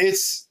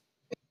 it's,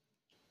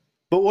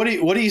 but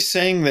what he's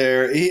saying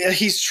there,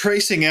 he's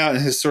tracing out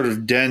in his sort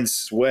of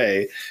dense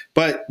way,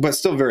 but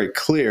still very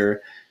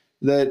clear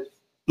that,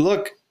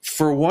 look,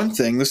 for one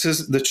thing,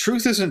 the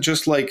truth isn't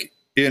just like,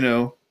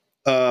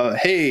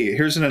 hey,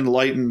 here's an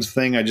enlightened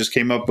thing I just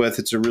came up with.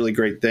 It's a really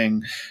great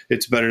thing.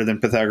 It's better than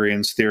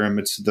Pythagorean's theorem.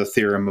 It's the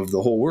theorem of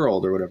the whole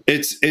world or whatever.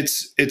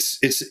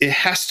 It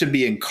has to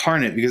be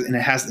incarnate and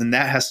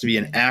that has to be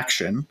an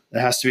action. It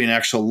has to be an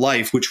actual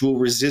life, which will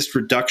resist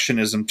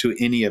reductionism to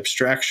any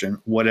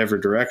abstraction, whatever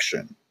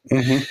direction.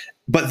 Mm-hmm.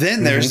 But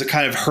then there's the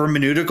kind of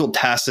hermeneutical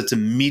task that's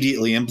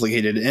immediately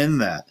implicated in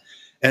that.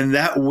 And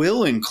that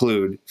will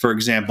include, for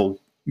example,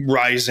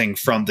 rising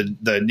from the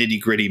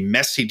nitty-gritty,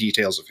 messy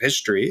details of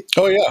history.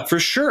 Oh yeah, for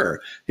sure.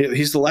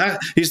 He's the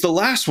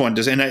last one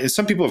to, and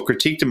some people have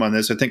critiqued him on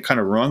this, I think kind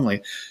of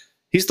wrongly.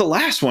 He's the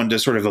last one to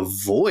sort of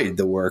avoid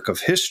the work of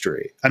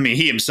history. I mean,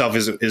 he himself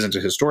isn't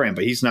a historian,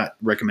 but he's not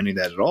recommending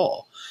that at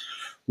all.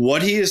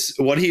 What he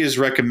is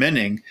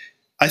recommending,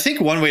 I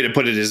think one way to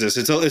put it is this.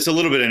 It's a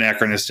little bit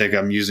anachronistic.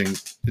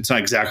 It's not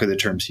exactly the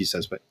terms he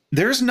says, but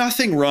there's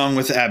nothing wrong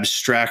with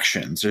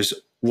abstractions.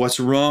 What's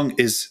wrong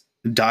is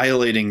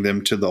dilating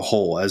them to the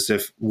whole, as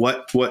if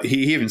what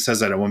he even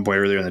says that at one point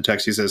earlier in the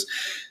text. He says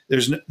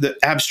there's the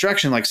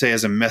abstraction, like say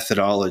as a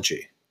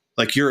methodology,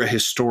 like you're a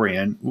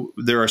historian,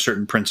 there are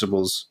certain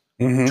principles,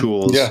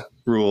 tools,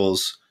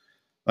 rules,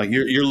 like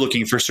you're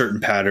looking for certain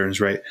patterns,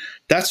 right?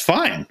 That's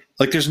fine.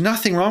 Like there's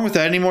nothing wrong with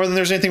that any more than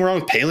there's anything wrong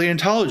with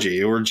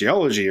paleontology or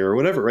geology or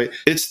whatever, right?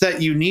 It's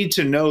that you need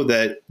to know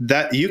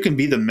that you can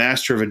be the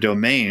master of a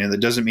domain, and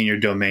that doesn't mean your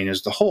domain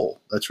is the whole.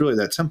 That's really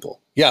that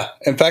simple. Yeah.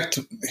 In fact,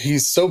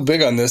 he's so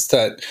big on this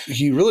that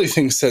he really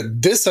thinks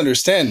that this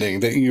understanding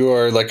that you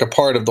are like a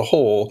part of the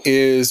whole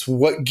is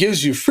what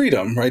gives you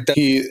freedom, right? That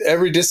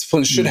every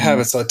discipline should have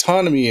its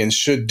autonomy and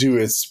should do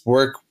its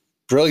work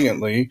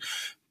brilliantly,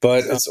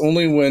 but it's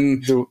only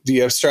when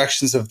the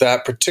abstractions of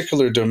that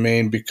particular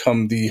domain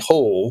become the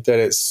whole that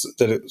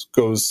it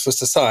goes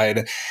just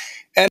aside.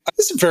 And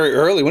this is very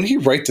early. When did he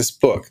write this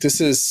book? This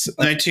is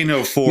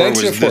 1904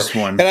 was this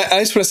one. And I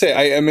just want to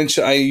say, I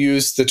mentioned I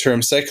used the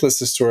term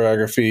secularist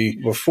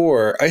historiography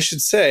before. I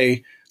should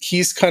say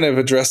he's kind of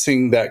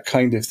addressing that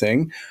kind of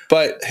thing.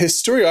 But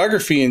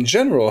historiography in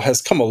general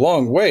has come a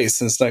long way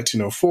since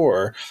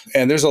 1904.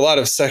 And there's a lot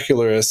of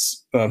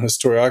secularist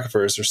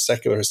historiographers or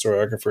secular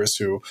historiographers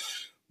who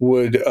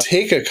would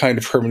take a kind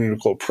of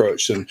hermeneutical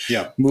approach and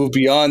move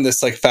beyond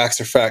this like facts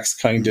are facts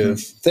kind of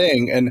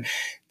thing. And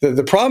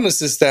the problem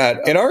is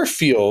that in our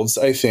fields,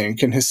 I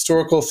think, in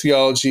historical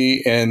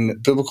theology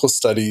and biblical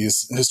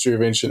studies, history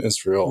of ancient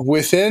Israel,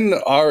 within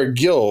our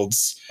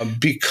guilds,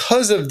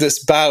 because of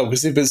this battle,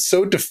 because they've been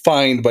so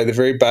defined by the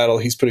very battle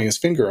he's putting his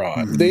finger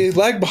on, they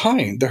lag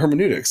behind the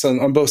hermeneutics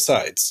on both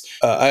sides.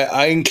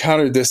 I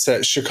encountered this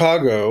at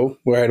Chicago,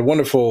 where I had a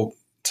wonderful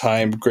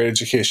time, great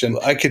education.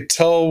 I could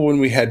tell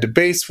when we had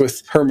debates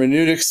with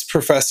hermeneutics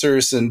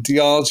professors and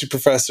theology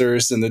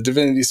professors in the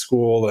divinity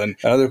school and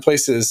other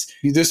places,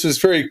 this was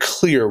very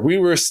clear. We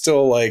were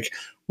still like,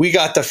 we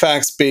got the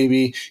facts,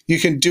 baby. You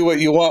can do what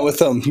you want with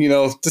them. You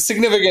know, the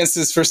significance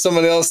is for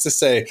someone else to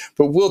say,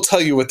 but we'll tell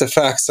you what the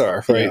facts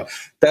are, right? Yeah.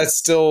 That's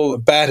still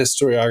bad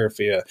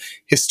historiography, a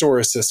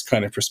historicist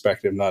kind of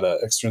perspective, not an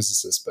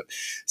extrinsicist, but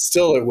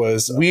still it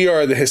was, we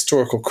are the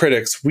historical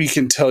critics. We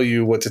can tell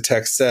you what the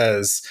text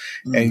says,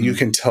 and you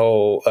can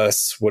tell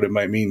us what it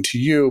might mean to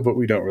you, but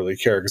we don't really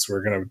care because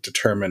we're going to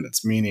determine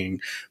its meaning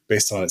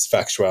based on its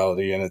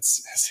factuality and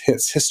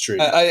its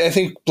history. I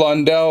think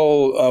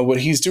Blondel, what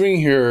he's doing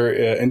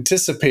here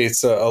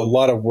anticipates a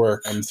lot of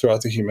work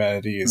throughout the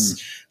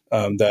humanities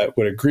that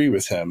would agree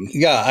with him.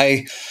 Yeah,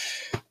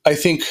 I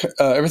think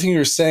everything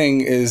you're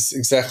saying is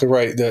exactly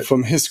right. That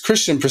from his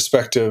Christian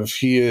perspective,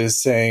 he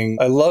is saying,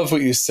 I love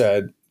what you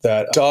said,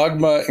 that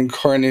dogma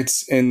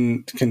incarnates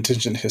in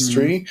contingent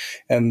history,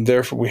 and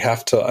therefore we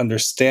have to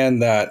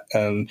understand that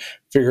and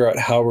figure out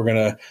how we're going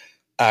to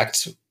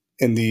act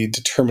in the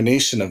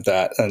determination of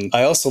that. And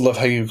I also love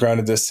how you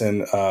grounded this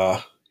in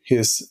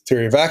his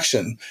theory of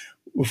action.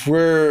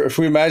 If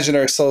we imagine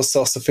ourselves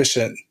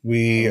self-sufficient,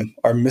 we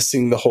are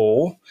missing the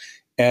whole.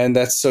 And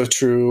that's so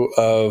true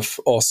of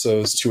also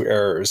those two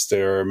errors.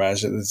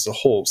 There's a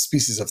whole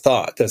species of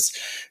thought that's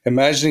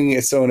imagining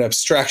its own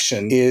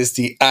abstraction is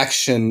the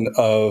action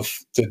of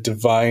the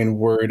divine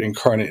word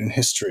incarnate in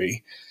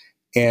history.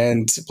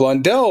 And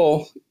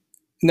Blondel,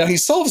 now he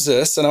solves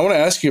this, and I want to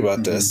ask you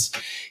about this.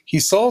 He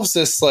solves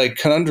this like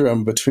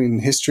conundrum between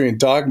history and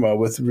dogma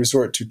with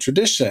resort to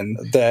tradition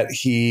that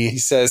he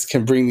says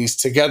can bring these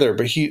together.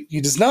 But he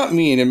does not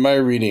mean, in my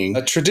reading,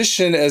 a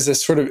tradition as a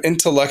sort of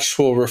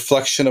intellectual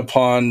reflection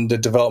upon the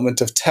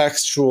development of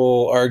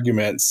textual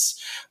arguments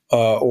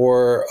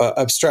or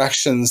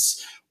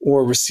abstractions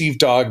or received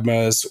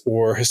dogmas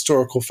or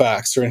historical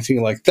facts or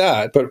anything like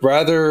that, but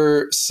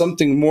rather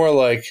something more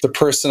like the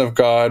person of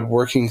God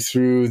working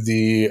through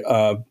the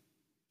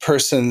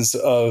persons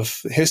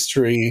of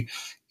history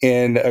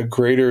in a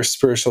greater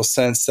spiritual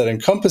sense that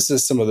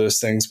encompasses some of those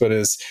things, but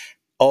is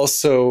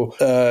also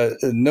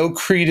no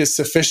creed is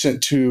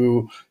sufficient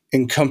to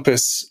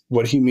encompass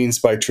what he means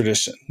by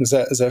tradition. Is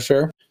that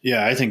fair?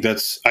 Yeah, I think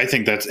that's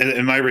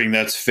in my reading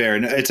that's fair,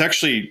 and it's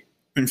actually,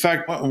 in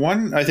fact,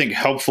 one I think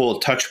helpful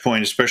touch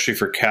point, especially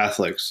for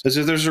Catholics, is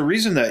that there's a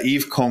reason that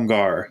Yves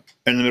Congar,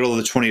 in the middle of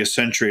the 20th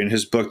century, in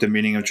his book *The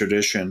Meaning of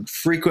Tradition*,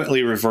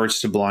 frequently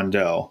reverts to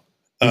Blondel.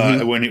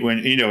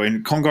 When you know,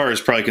 and Congar is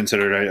probably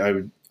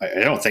considered, I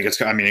don't think it's,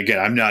 I mean, again,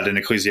 I'm not an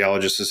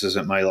ecclesiologist, this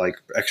isn't my like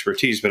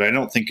expertise, but I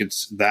don't think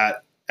it's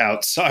that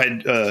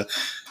outside,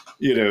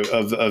 you know,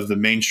 of the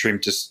mainstream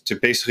to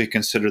basically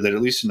consider that,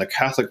 at least in the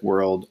Catholic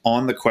world,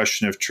 on the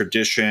question of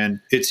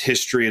tradition, its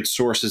history, its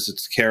sources,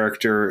 its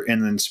character,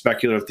 and then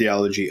speculative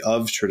theology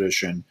of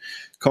tradition,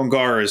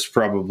 Congar is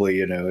probably,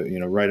 you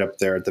know, right up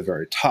there at the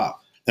very top.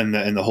 In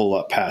the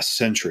whole past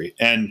century,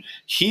 and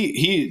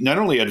he not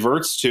only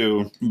adverts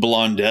to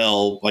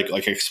Blondel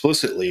like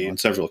explicitly on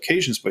several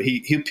occasions, but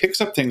he picks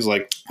up things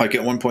like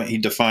at one point he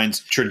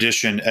defines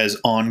tradition as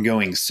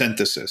ongoing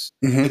synthesis,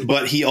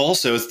 but he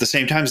also at the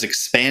same time is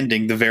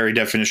expanding the very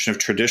definition of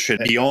tradition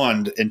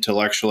beyond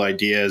intellectual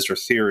ideas or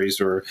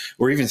theories or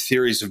even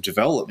theories of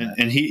development,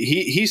 and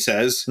he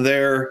says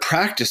they're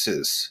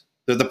practices.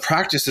 The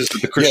practices of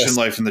the Christian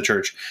life in the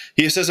church.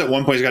 He says at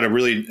one point, he's got a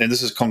really, and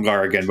this is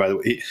Congar again, by the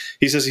way.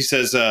 He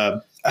says,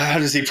 how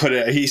does he put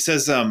it? He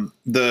says,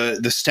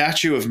 the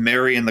statue of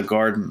Mary in the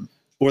garden,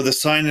 or the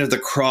sign of the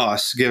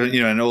cross, given,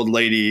 you know, an old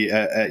lady,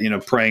 you know,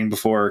 praying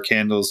before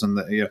candles, and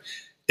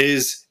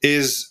is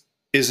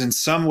in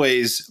some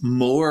ways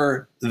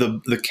more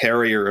the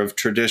carrier of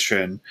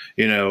tradition,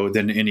 you know,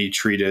 than any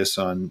treatise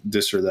on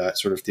this or that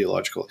sort of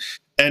theological.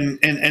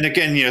 And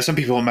again, some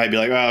people might be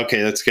like, oh,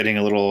 okay, that's getting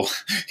a little,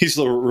 he's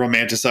a little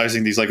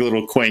romanticizing these like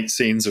little quaint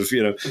scenes of,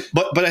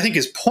 but I think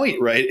his point,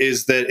 right,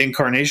 is that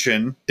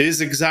incarnation is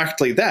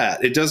exactly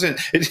that.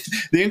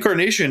 The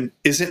incarnation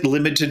isn't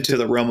limited to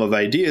the realm of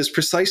ideas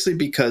precisely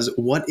because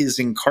what is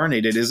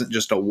incarnated isn't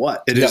just a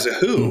what, it is a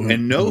who,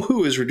 and no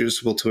who is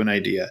reducible to an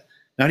idea.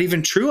 Not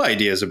even true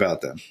ideas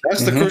about them.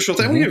 That's the crucial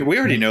thing. We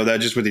already know that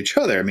just with each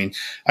other. I mean,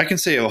 I can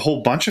say a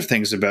whole bunch of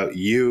things about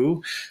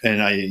you,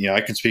 and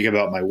I can speak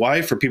about my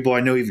wife or people I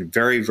know even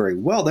very, very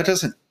well. That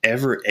doesn't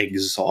ever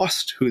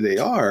exhaust who they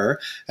are.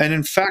 And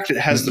in fact, it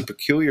has the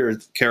peculiar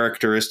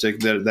characteristic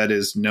that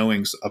is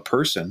knowing a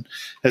person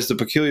has the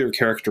peculiar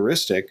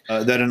characteristic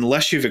that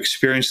unless you've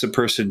experienced the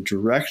person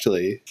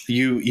directly,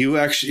 you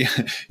actually,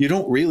 you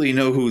don't really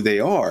know who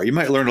they are. You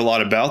might learn a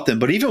lot about them,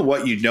 but even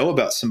what you know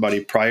about somebody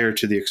prior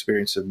to the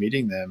experience of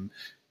meeting them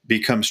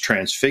becomes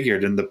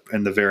transfigured in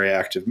the very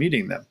act of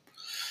meeting them.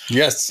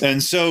 Yes.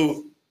 And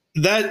so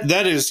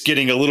that is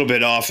getting a little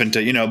bit off into,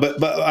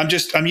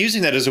 but I'm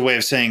using that as a way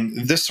of saying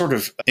this sort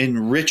of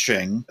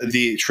enriching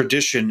the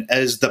tradition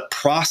as the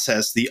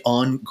process,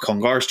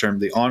 Congar's term,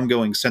 the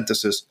ongoing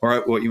synthesis,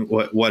 or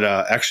what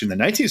actually in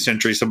the 19th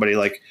century, somebody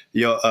like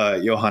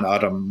Johann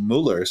Adam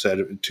Müller said,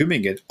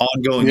 entombing it,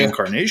 ongoing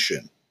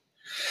incarnation.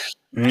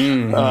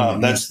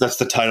 That's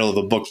the title of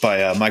the book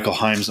by Michael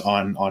Himes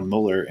on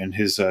Müller and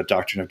his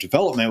doctrine of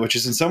development, which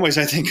is in some ways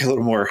I think a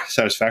little more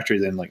satisfactory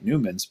than like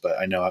Newman's. But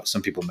I know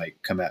some people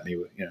might come at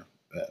me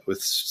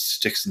with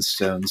sticks and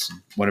stones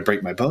and want to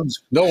break my bones.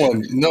 No one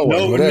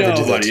would ever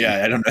do that.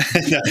 Yeah, I don't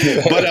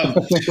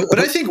know.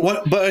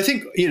 but I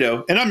think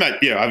and I'm not,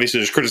 obviously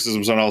there's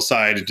criticisms on all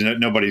sides.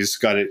 Nobody's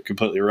got it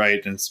completely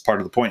right, and it's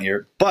part of the point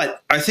here.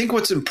 But I think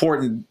what's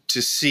important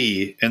to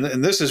see, and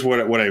this is what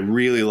I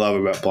really love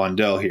about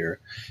Blondel here,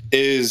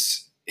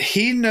 is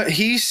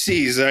he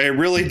sees. I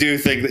really do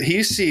think that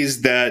he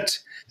sees that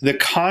the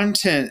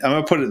content. I'm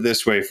going to put it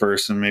this way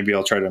first, and maybe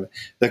I'll try to.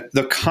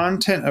 The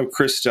content of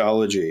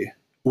Christology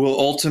will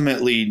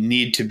ultimately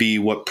need to be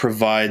what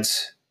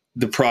provides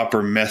the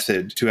proper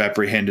method to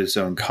apprehend its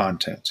own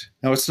content.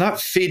 Now, it's not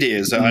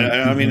fideism.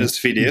 I don't mean it's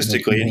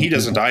fideistically, and he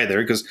doesn't either,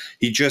 because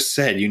he just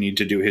said you need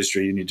to do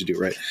history, you need to do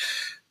right.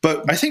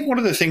 But I think one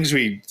of the things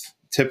we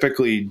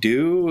typically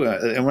do,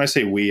 and when I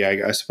say we,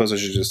 I suppose I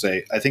should just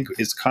say, I think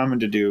it's common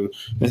to do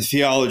in the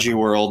theology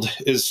world,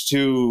 is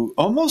to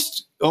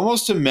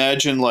almost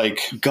imagine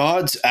like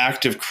God's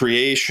act of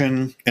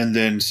creation and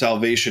then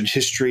salvation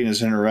history and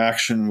his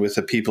interaction with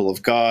the people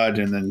of God,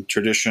 and then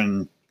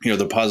tradition,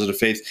 the positive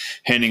faith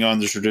handing on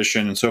the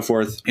tradition and so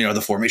forth,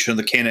 the formation of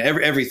the canon,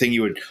 everything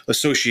you would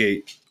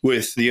associate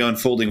with the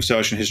unfolding of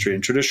salvation history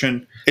and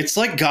tradition. It's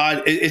like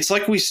it's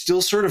like we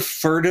still sort of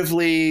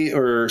furtively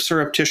or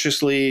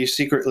surreptitiously,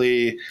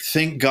 secretly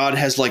think God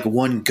has like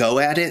one go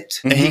at it.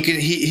 And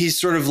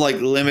he's sort of like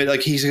limit,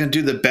 like he's going to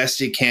do the best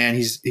he can.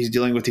 He's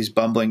dealing with these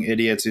bumbling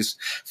idiots, these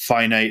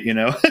finite,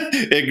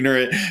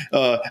 ignorant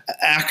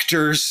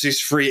actors, these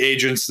free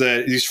agents,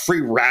 these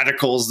free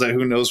radicals that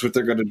who knows what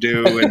they're going to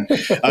do.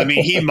 And I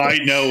mean, he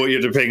might know,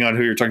 depending on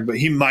who you're talking about,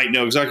 he might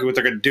know exactly what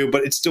they're going to do,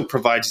 but it still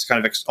provides these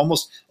kind of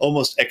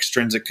almost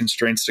extrinsic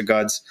constraints to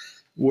God's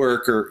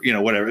work, or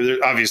whatever.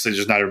 Obviously,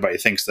 just not everybody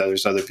thinks that.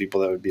 There's other people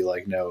that would be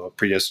like, no,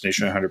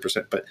 predestination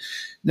 100%. But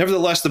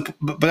nevertheless,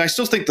 but I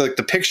still think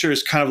the picture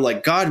is kind of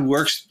like God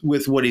works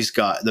with what he's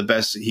got, the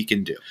best he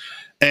can do.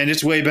 And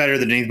it's way better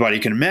than anybody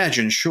can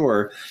imagine,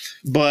 sure.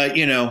 But,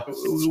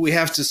 we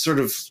have to sort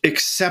of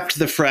accept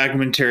the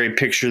fragmentary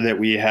picture that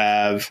we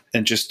have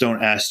and just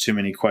don't ask too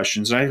many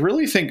questions. And I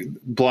really think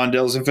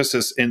Blondel's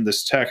emphasis in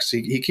this text,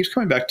 he keeps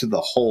coming back to the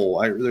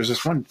whole. There's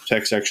this one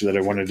text actually that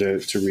I wanted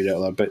to read out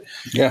loud, but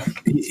yeah,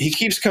 he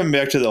keeps coming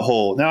back to the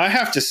whole. Now, I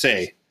have to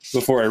say,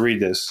 before I read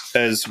this,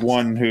 as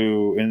one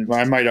who, and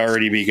I might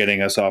already be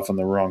getting us off on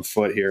the wrong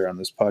foot here on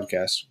this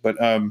podcast,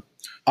 but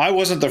I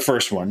wasn't the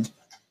first one,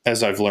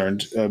 as I've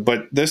learned,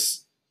 but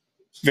this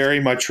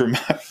very much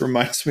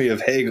reminds me of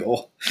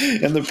Hegel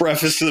and the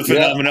preface to the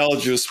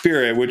Phenomenology of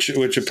Spirit, which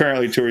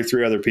apparently 2 or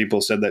 3 other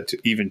people said that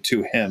even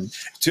to him,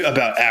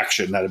 about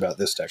action, not about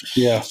this text.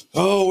 Yeah.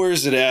 Oh, where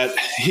is it at?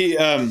 He,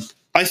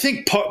 I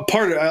think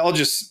part of, I'll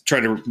just try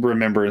to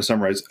remember and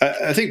summarize.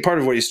 I think part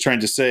of what he's trying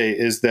to say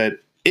is that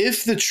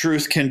if the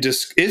truth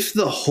if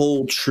the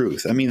whole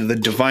truth, I mean the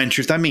divine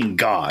truth, I mean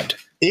God,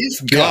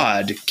 if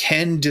God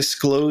can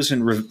disclose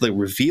and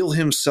reveal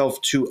himself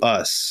to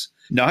us,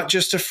 not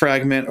just a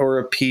fragment or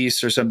a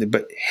piece or something,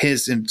 but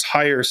his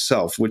entire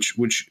self,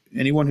 which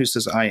anyone who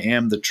says, I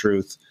am the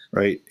truth,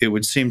 right, it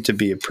would seem to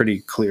be a pretty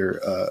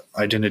clear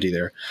identity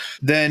there,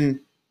 then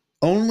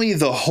only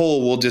the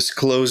whole will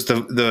disclose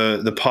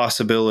the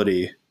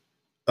possibility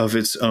of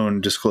its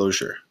own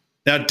disclosure.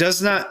 Now,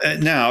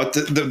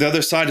 the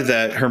other side of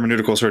that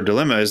hermeneutical sort of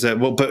dilemma is that,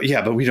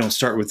 but we don't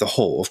start with the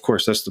whole. Of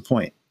course, that's the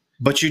point.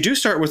 But you do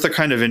start with a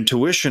kind of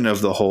intuition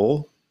of the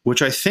whole,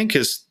 which I think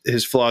his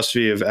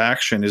philosophy of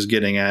action is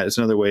getting at. It's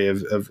another way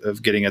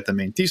of getting at the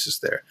main thesis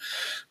there.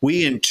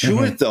 We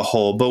intuit the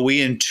whole, but we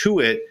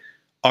intuit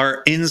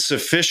our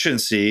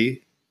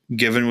insufficiency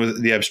given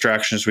with the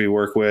abstractions we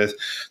work with,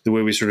 the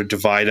way we sort of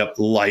divide up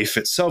life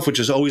itself, which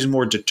is always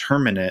more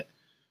determinate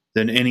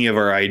than any of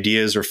our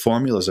ideas or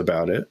formulas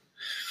about it.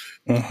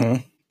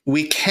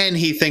 We can,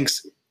 he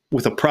thinks,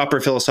 with a proper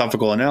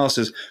philosophical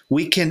analysis,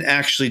 we can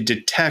actually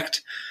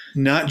detect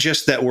not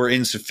just that we're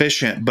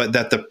insufficient, but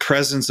that the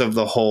presence of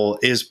the whole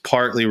is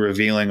partly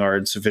revealing our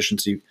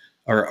insufficiency,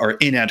 our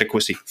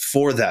inadequacy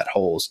for that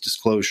whole's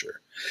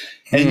disclosure.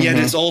 And yet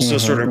it's also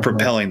sort of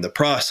propelling the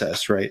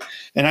process, right?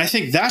 And I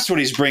think that's what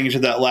he's bringing to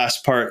that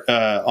last part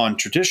on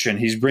tradition.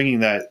 He's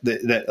bringing that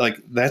like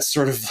that's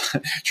sort of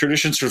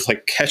tradition, sort of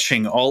like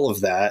catching all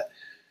of that.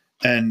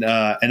 And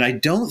I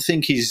don't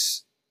think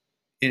he's.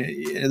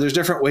 There's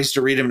different ways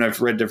to read him, and I've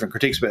read different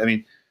critiques, but I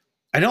mean,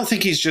 I don't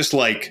think he's just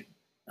like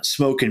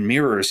smoke and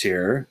mirrors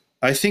here.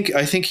 I think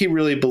he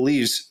really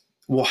believes,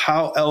 well,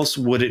 how else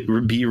would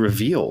it be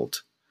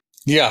revealed?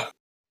 Yeah.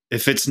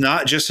 If it's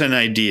not just an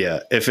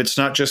idea, if it's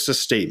not just a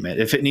statement,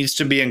 if it needs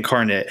to be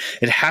incarnate,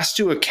 it has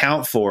to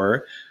account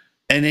for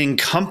and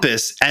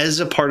encompass as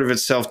a part of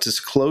its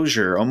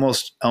self-disclosure,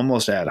 almost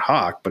ad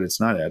hoc, but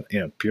it's not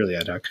purely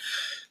ad hoc,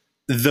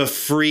 the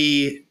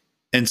free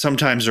and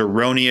sometimes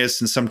erroneous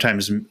and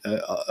sometimes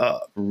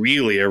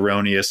really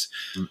erroneous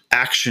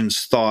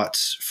actions,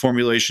 thoughts,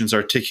 formulations,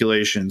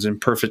 articulations,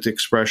 imperfect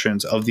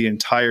expressions of the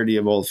entirety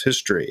of all of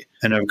history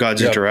and of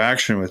God's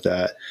interaction with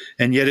that.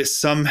 And yet it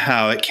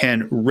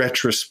can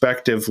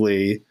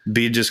retrospectively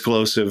be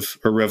disclosive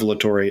or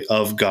revelatory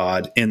of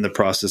God in the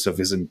process of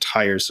his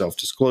entire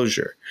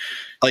self-disclosure.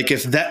 Like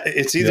if that,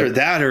 it's either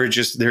that or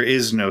just there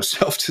is no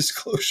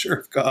self-disclosure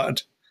of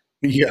God.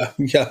 Yeah.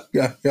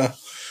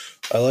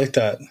 I like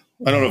that.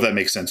 I don't know if that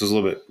makes sense. It was a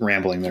little bit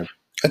rambling there.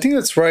 I think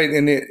that's right.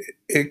 And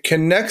it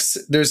connects.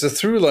 There's a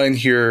through line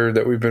here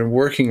that we've been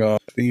working on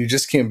that you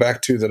just came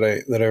back to that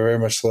I very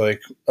much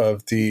like,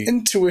 of the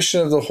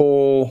intuition of the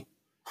whole,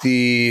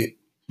 the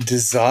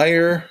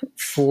desire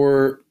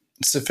for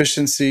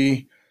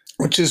sufficiency,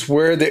 which is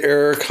where the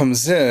error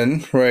comes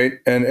in, right?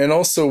 And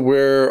also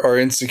where our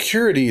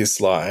insecurities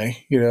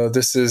lie.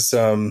 This is,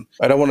 I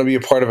don't want to be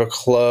a part of a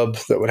club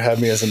that would have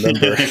me as a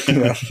member.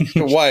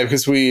 Why?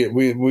 Because we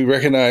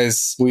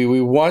recognize we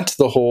want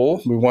the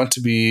whole, we want to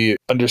be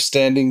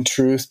understanding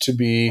truth, to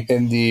be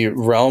in the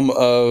realm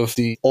of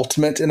the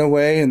ultimate in a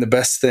way and the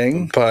best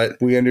thing. But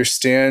we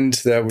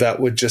understand that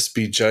would just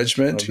be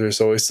judgment.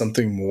 There's always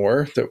something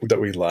more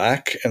that we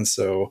lack. And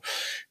so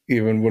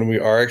even when we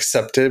are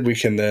accepted, we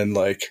can then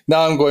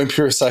now I'm going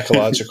pure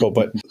psychological,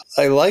 but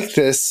I like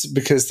this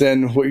because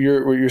then what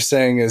you're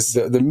saying is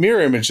the mirror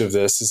image of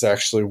this is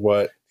actually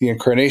what the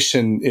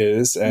incarnation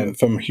is. And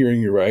if I'm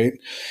hearing you right,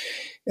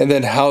 and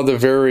then how the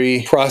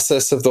very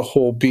process of the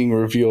whole being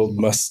revealed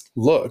must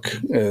look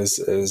as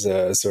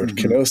a sort of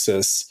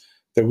kenosis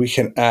that we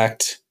can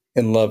act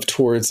in love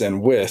towards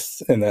and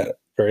with in that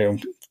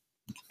very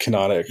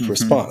canonic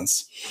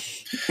response.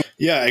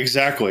 Yeah,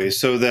 exactly.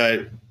 So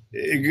that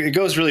it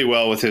goes really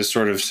well with his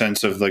sort of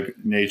sense of like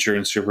nature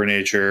and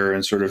supernature,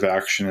 and sort of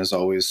action is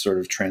always sort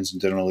of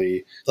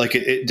transcendentally, like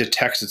it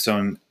detects its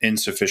own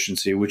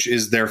insufficiency, which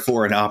is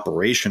therefore an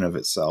operation of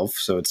itself.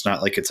 So it's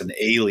not like it's an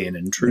alien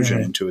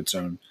intrusion into its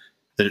own,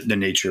 the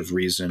nature of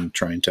reason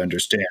trying to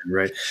understand,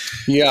 right?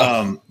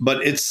 Yeah.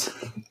 But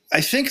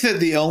I think that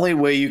the only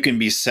way you can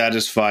be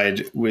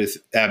satisfied with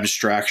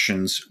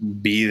abstractions,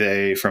 be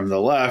they from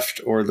the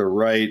left or the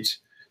right,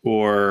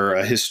 or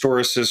a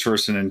historicist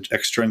versus an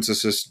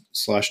extrinsicist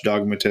 /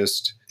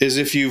 dogmatist, is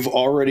if you've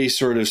already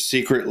sort of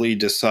secretly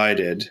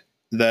decided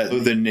that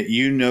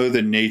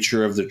the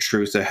nature of the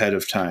truth ahead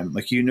of time,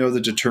 like the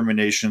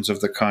determinations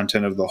of the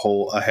content of the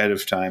whole ahead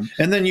of time,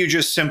 and then you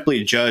just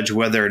simply judge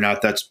whether or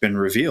not that's been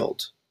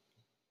revealed.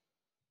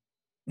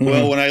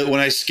 Well, when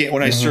I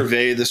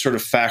survey the sort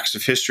of facts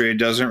of history, it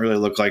doesn't really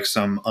look like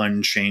some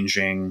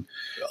unchanging,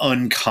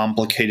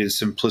 uncomplicated,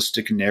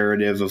 simplistic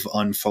narrative of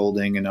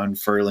unfolding and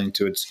unfurling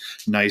to its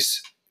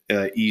nice,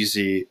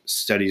 easy,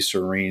 steady,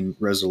 serene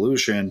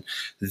resolution.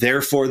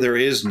 Therefore, there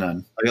is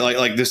none.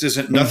 Like this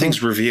isn't.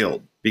 Nothing's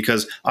revealed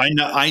because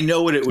I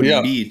know what it would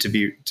need to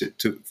be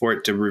for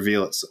it to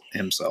reveal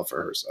himself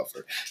or herself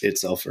or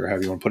itself or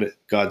however you want to put it,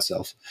 God's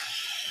self.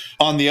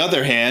 On the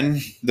other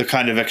hand, the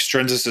kind of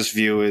extrinsicist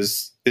view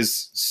is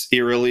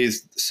eerily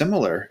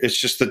similar. It's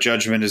just the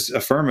judgment is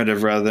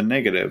affirmative rather than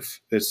negative.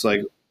 It's like,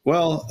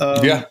 well,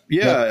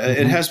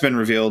 it has been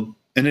revealed,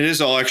 and it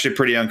is all actually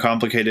pretty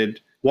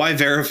uncomplicated. Why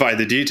verify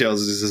the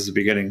details? This is the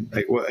beginning,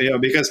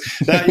 because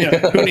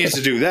that who needs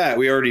to do that?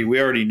 We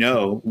already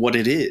know what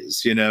it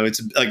is.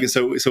 It's like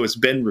so it's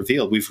been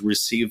revealed. We've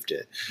received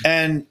it,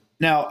 and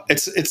now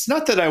it's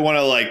not that I want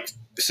to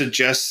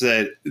suggests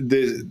that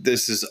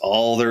this is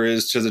all there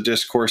is to the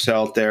discourse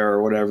out there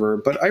or whatever,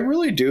 but I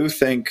really do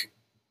think,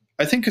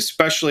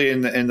 especially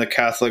in the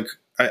Catholic,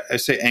 I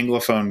say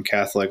Anglophone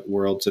Catholic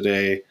world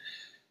today,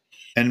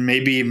 and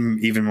maybe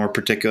even more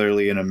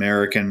particularly in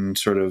American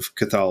sort of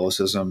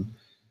Catholicism,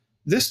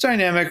 this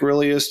dynamic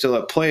really is still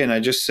at play, and I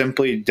just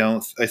simply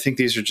don't. I think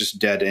these are just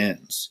dead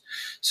ends.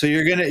 So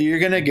you're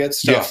gonna get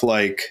stuff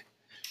like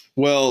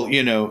Well,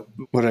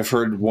 what I've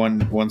heard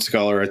one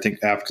scholar I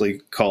think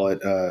aptly call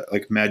it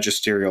like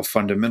magisterial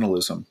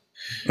fundamentalism,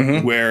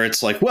 where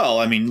it's like, well,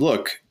 I mean,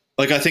 look,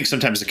 like I think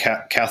sometimes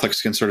the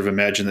Catholics can sort of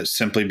imagine that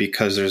simply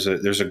because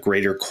there's a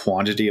greater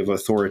quantity of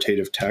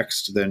authoritative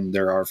text than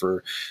there are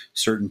for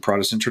certain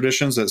Protestant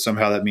traditions, that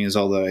somehow that means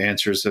all the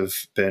answers have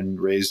been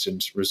raised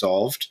and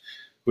resolved.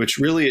 Which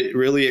really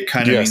it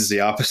kind of means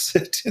the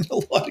opposite in a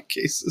lot of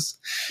cases.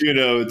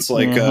 It's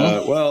like,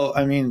 well,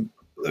 I mean,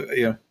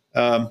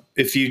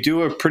 if you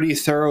do a pretty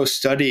thorough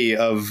study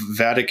of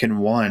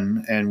Vatican I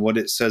and what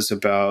it says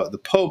about the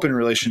Pope in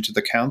relation to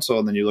the Council,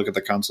 and then you look at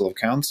the Council of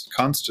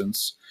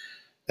Constance,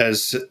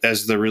 as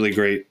the really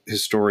great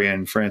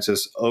historian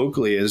Francis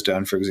Oakley has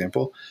done, for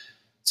example,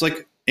 it's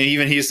like, and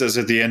even he says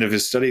at the end of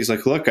his study, he's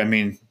like, look, I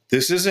mean,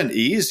 this isn't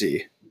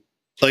easy.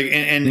 Like,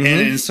 and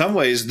in some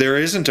ways, there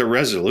isn't a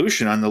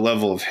resolution on the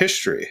level of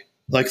history.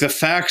 Like the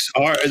facts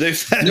are, they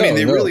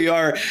really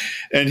are.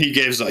 And he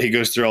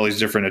goes through all these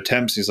different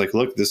attempts. He's like,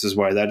 look, this is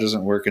why that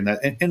doesn't work. And that,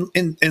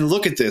 and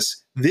look at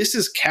this. This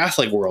is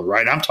Catholic world,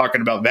 right? I'm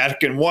talking about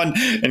Vatican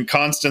I and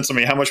Constance. I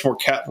mean, how much more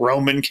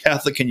Roman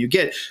Catholic can you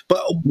get?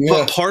 But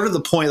part of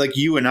the point, like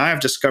you and I have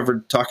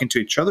discovered talking to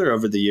each other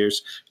over the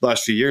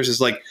last few years,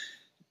 is like,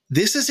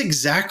 this is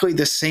exactly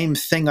the same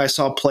thing I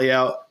saw play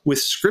out with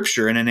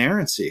Scripture and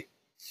inerrancy.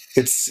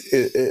 It's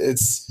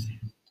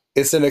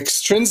an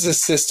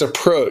extrinsicist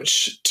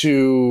approach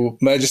to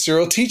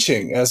magisterial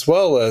teaching as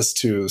well as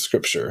to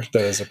Scripture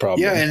that is a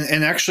problem. Yeah,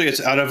 and actually,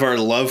 it's out of our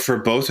love for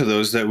both of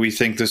those that we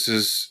think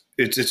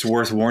it's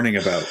worth warning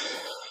about.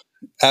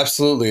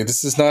 Absolutely,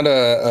 this is not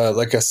a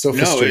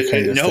sophistry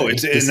kind of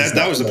thing.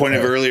 That was the point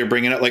of earlier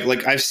bringing up.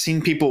 Like I've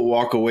seen people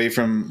walk away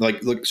from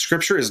look,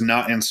 Scripture is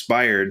not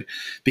inspired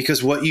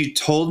because what you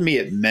told me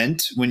it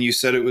meant when you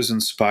said it was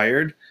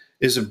inspired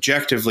is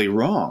objectively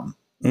wrong.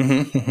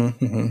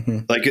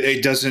 Like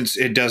it doesn't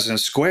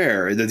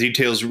square the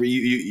details, and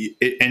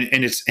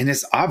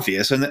it's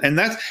obvious, and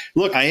that's,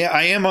 look,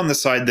 I am on the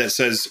side that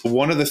says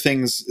one of the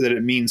things that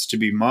it means to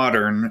be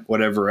modern,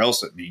 whatever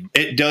else it means,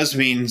 it does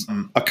mean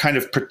a kind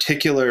of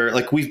particular,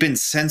 like we've been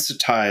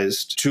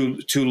sensitized to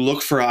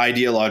look for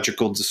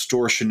ideological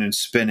distortion and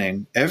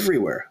spinning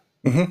everywhere.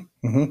 I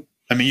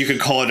mean, you could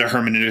call it a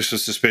hermeneutics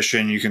of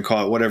suspicion, you can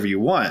call it whatever you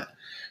want.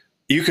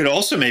 You could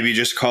also maybe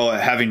just call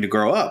it having to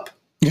grow up.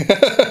 and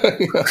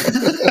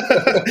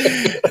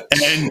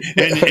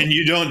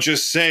you don't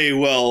just say,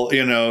 well,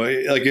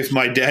 like if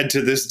my dad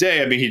to this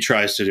day, I mean, he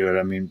tries to do it.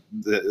 I mean,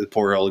 the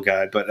poor old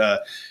guy, but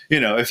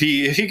if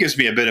he gives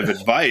me a bit of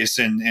advice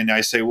and I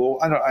say, well,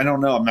 I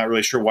don't know, I'm not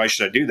really sure, why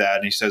should I do that?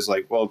 And he says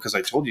like, well, because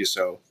I told you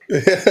so.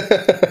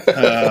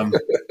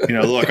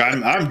 Look,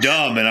 I'm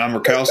dumb and I'm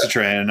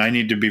recalcitrant and I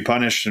need to be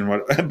punished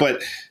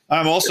but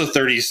I'm also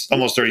 30,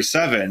 almost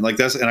 37. Like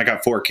and I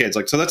got 4 kids.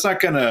 Like, so that's not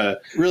going to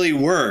really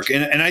work.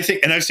 And I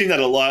think, and I've seen that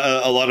a lot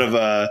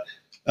of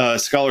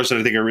scholars that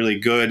I think are really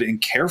good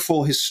and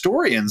careful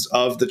historians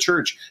of the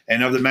church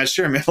and of the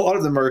magisterium. A lot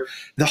of them are,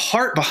 the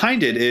heart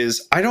behind it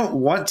is, I don't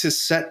want to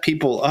set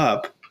people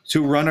up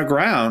to run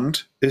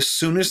aground as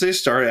soon as they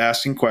start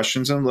asking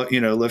questions and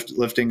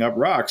lifting up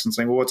rocks and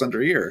saying, well, what's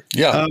under here?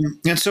 Yeah.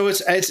 And so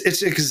it's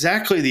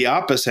exactly the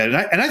opposite.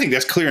 And I think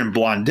that's clear in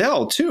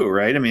Blondel too,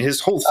 right? I mean,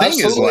 his whole thing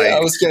is like, I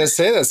was going to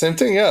say that same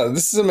thing. Yeah.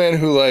 This is a man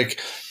who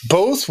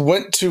both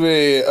went to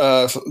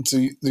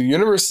to the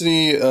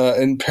university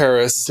in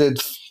Paris, did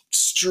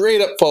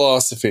straight up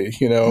philosophy,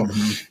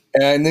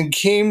 and then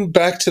came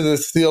back to the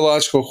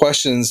theological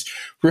questions,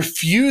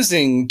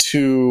 refusing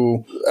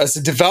to, as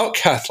a devout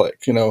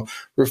Catholic,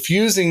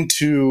 refusing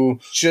to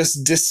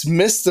just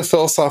dismiss the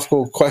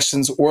philosophical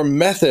questions or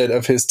method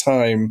of his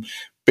time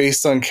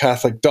based on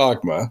Catholic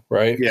dogma,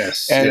 right?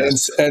 Yes. And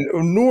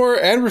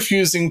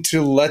refusing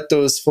to let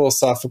those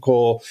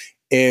philosophical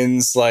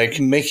ends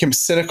make him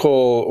cynical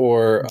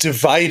or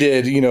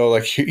divided,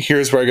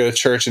 here's where I go to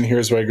church and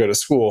here's where I go to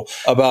school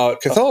about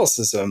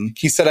Catholicism.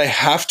 He said, I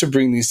have to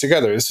bring these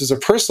together. This was a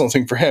personal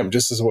thing for him,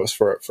 just as it was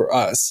for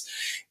us.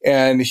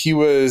 And he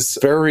was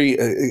very,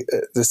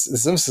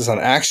 this emphasis on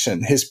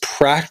action. His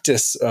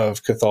practice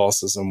of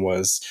Catholicism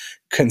was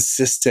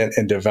consistent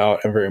and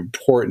devout and very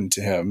important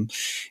to him.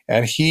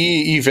 And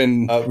he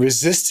even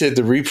resisted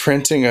the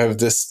reprinting of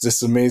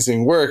this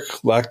amazing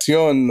work,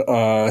 L'action,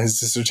 his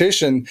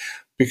dissertation,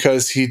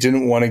 because he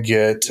didn't want to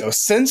get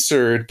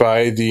censored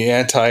by the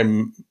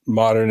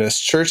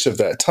anti-modernist church of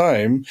that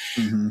time,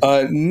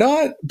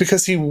 not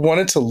because he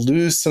wanted to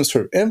lose some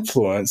sort of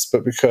influence,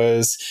 but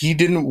because he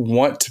didn't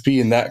want to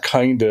be in that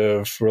kind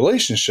of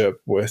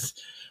relationship with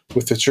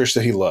the church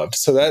that he loved.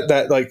 So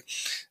that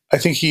I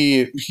think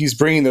he's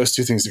bringing those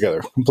two things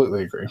together.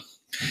 Completely agree.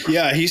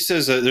 Yeah, he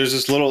says there's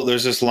this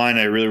line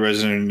I really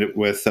resonated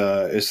with.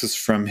 This is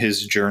from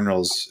his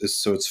journals,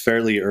 so it's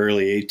fairly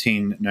early,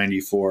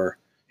 1894.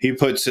 He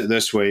puts it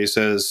this way. He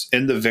says,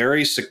 in the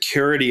very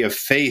security of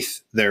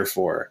faith,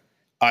 therefore,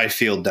 I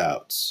feel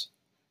doubts.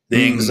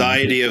 the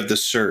anxiety of the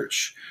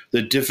search,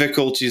 the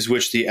difficulties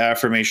which the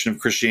affirmation of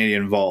Christianity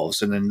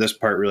involves. And then this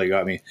part really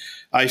got me.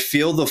 I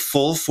feel the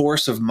full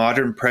force of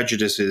modern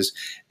prejudices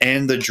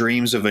and the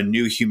dreams of a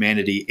new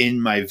humanity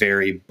in my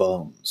very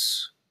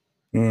bones.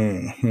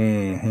 There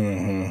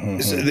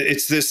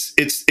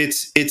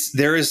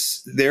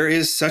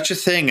is such a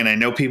thing, and I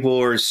know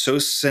people are so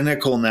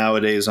cynical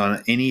nowadays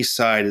on any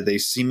side that they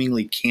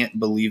seemingly can't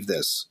believe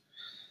this.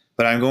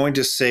 But I'm going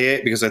to say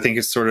it because I think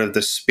it's sort of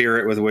the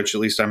spirit with which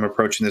at least I'm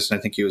approaching this, and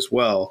I think you as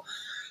well.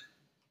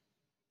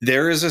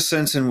 There is a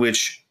sense in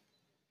which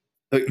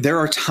there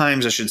are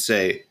times, I should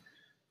say,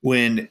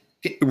 when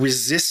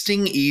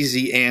resisting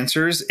easy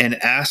answers and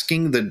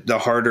asking the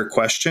harder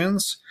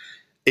questions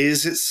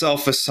is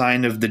itself a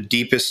sign of the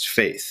deepest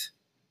faith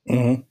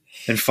and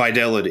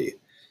fidelity.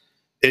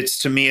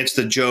 To me, it's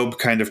the Job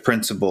kind of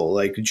principle.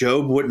 Like,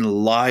 Job wouldn't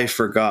lie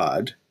for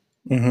God.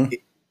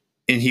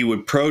 And he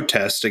would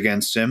protest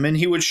against him, and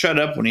he would shut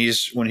up when he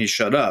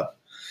shut up.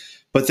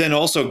 But then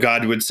also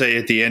God would say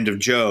at the end of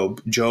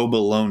Job, Job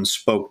alone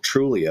spoke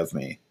truly of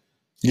me.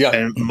 Yeah.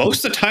 And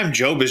most of the time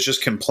Job is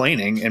just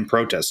complaining and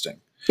protesting.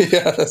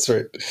 Yeah, that's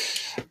right.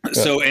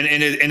 So,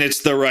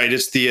 it's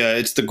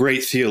the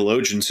great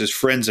theologians, his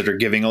friends, that are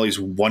giving all these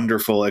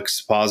wonderful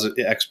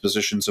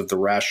expositions of the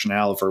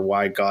rationale for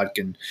why God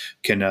can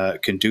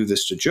do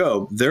this to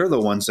Job. They're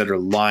the ones that are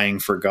lying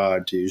for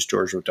God, to use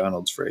George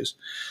MacDonald's phrase.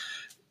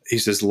 He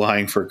says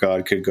lying for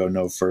God could go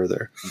no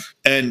further.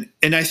 And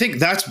I think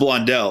that's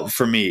Blondel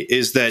for me,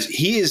 is that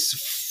he is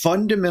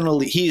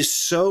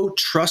so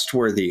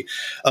trustworthy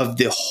of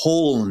the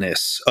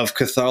wholeness of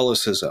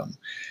Catholicism.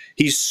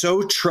 He's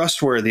so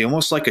trustworthy,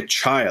 almost like a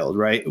child,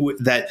 right?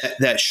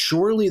 That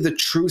surely the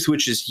truth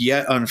which is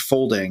yet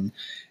unfolding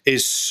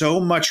is so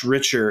much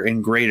richer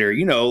and greater,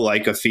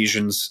 like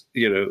Ephesians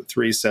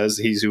 3 says,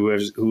 he's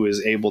who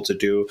is able to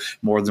do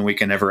more than we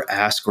can ever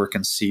ask or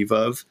conceive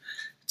of.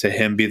 To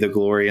him be the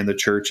glory in the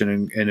church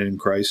and in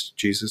Christ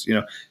Jesus,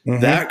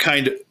 that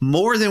kind of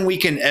more than we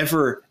can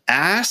ever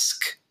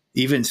ask,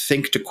 even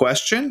think to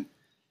question,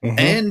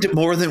 and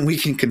more than we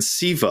can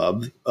conceive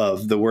of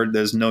the word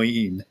there's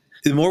noin.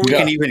 The more we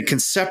can even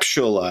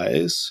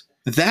conceptualize,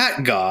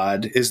 that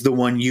God is the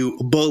one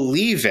you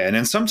believe in.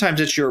 And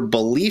sometimes it's your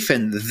belief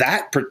in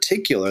that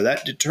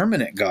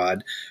determinate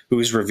God who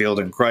is revealed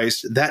in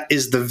Christ. That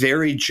is the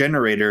very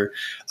generator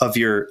of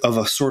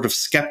a sort of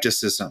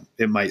skepticism.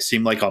 It might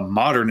seem like a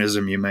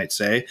modernism, you might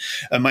say.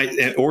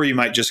 Or you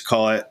might just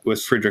call it,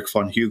 with Friedrich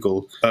von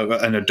Hegel,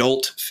 an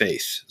adult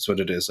faith is what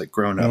it is, like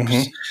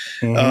grown-ups.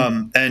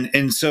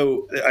 And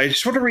so I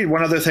just want to read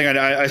one other thing.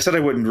 I said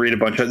I wouldn't read a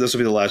bunch of it. This will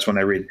be the last one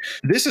I read.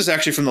 This is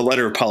actually from the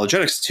Letter of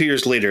Apologetics 2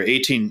 years later,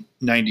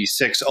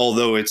 1896,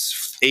 although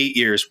it's 8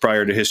 years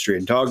prior to History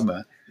and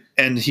Dogma.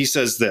 And he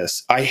says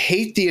this: I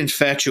hate the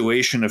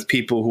infatuation of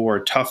people who are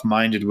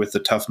tough-minded with the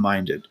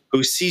tough-minded,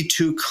 who see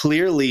too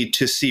clearly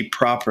to see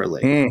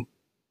properly.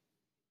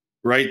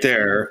 Right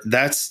there,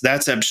 that's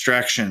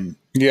abstraction.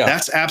 Yeah.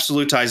 That's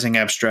absolutizing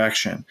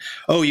abstraction.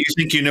 Oh, you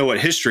think you know what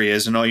history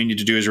is, and all you need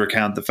to do is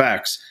recount the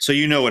facts. So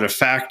you know what a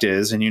fact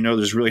is, and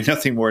there's really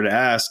nothing more to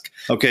ask.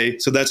 Okay,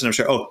 so that's an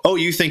abstraction. Oh,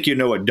 you think you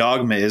know what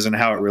dogma is and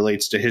how it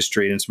relates to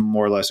history, and it's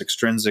more or less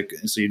extrinsic,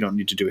 so you don't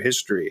need to do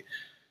history.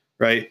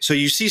 Right? So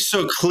you see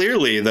so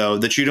clearly, though,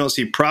 that you don't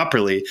see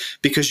properly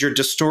because you're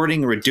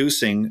distorting,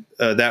 reducing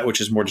that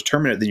which is more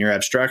determinate than your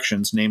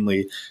abstractions,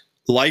 namely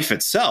life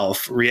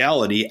itself,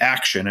 reality,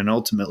 action, and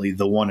ultimately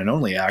the one and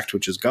only act,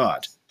 which is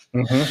God.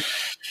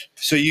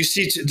 So you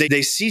see,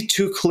 they see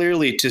too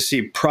clearly to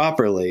see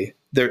properly.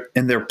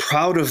 They're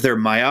proud of their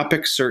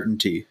myopic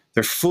certainty.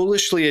 They're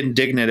foolishly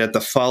indignant at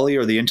the folly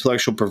or the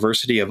intellectual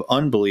perversity of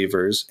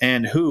unbelievers,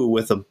 and who,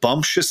 with the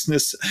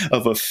bumptiousness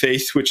of a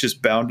faith which is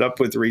bound up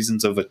with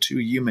reasons of a too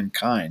human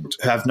kind,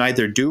 have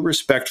neither due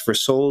respect for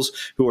souls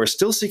who are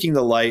still seeking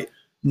the light,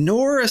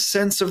 nor a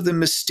sense of the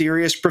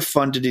mysterious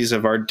profundities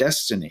of our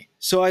destiny.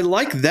 So I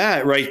like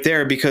that right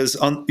there because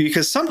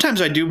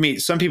sometimes I do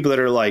meet some people that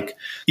are like,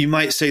 you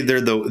might say they're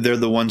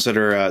the ones that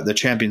are the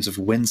champions of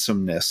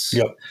winsomeness.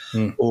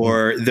 Yep.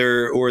 Or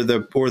they're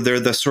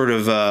the sort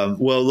of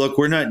well, look,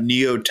 we're not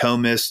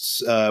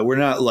neo-Thomists, we're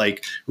not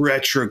like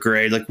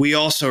retrograde. Like, we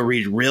also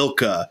read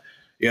Rilke,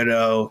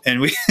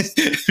 and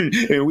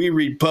we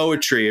read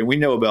poetry, and we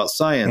know about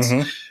science.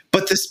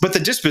 But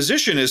the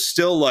disposition is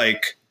still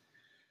like,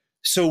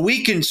 so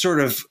we can sort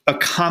of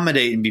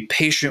accommodate and be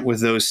patient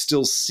with those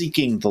still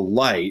seeking the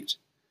light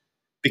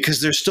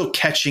because they're still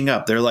catching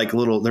up. They're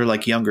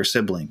like younger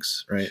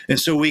siblings. Right. And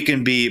so we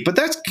can be, but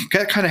that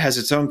kind of has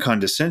its own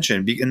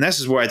condescension. And this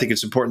is where I think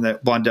it's important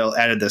that Blondel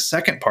added the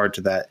second part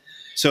to that.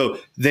 So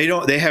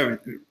they have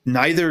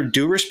neither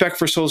due respect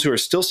for souls who are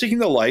still seeking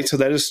the light, so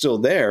that is still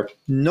there,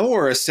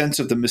 nor a sense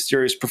of the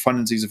mysterious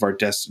profundities of our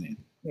destiny.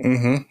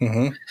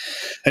 In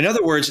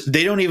other words,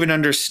 they don't even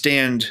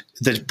understand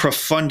the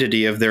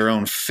profundity of their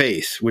own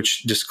faith,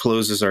 which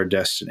discloses our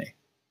destiny.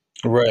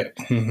 Right.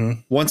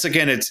 Once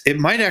again, it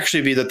might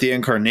actually be that the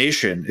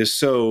incarnation is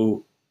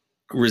so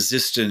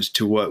resistant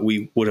to what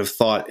we would have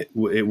thought it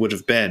would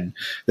have been,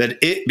 that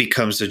it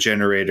becomes the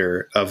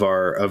generator of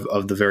our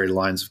of the very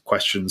lines of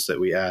questions that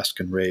we ask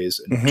and raise,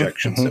 and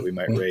objections that we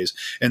might raise,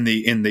 and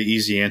the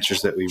easy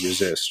answers that we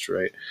resist,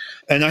 right?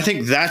 And I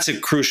think that's a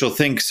crucial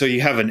thing. So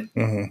you have an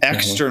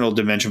external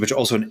dimension, but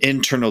also an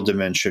internal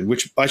dimension,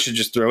 which I should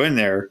just throw in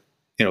there.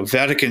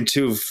 Vatican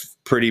II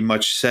pretty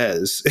much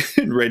says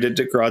in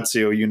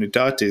Redentratio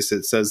Unitatis,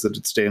 it says that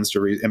it stands to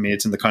reason. I mean,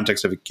 it's in the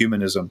context of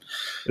ecumenism.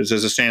 It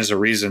says it stands to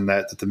reason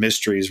that the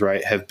mysteries,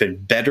 right, have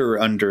been better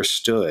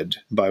understood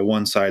by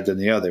one side than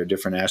the other,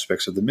 different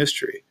aspects of the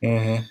mystery.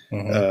 De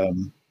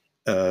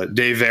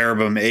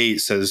Verbum 8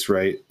 says,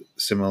 right,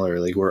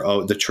 similarly,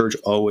 where the church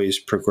always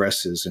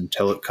progresses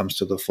until it comes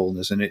to the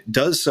fullness. And it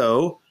does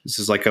so, this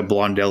is like a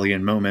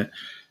Blondelian moment,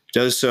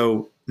 does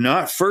so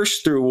not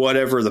first through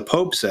whatever the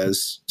Pope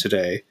says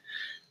today,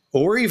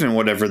 or even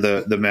whatever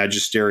the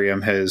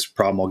magisterium has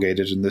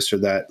promulgated in this or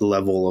that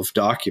level of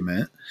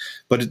document.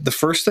 But the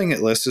first thing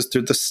it lists is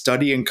through the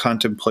study and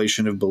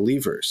contemplation of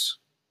believers.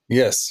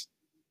 Yes.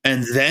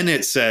 And then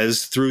it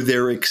says through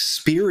their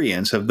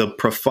experience of the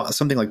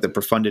something like the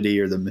profundity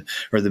or the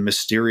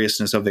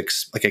mysteriousness of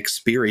like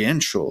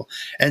experiential.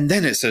 And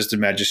then it says the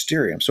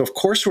magisterium. So of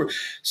course when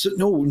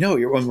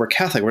we're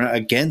Catholic, we're not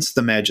against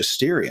the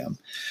magisterium,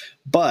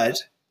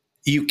 but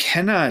you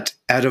cannot,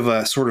 out of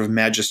a sort of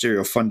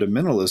magisterial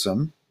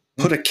fundamentalism,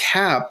 put a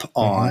cap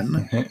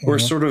on or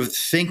sort of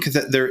think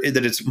that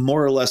that it's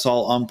more or less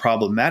all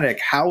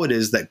unproblematic how it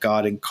is that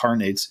God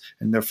incarnates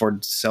and therefore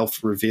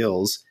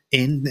self-reveals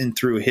in and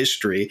through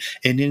history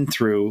and in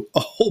through a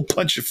whole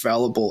bunch of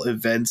fallible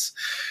events,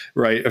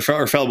 right?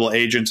 Or fallible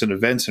agents and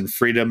events and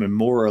freedom and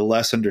more or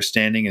less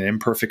understanding and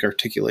imperfect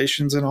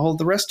articulations and all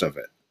the rest of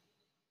it.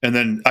 And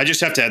then I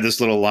just have to add this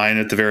little line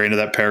at the very end of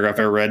that paragraph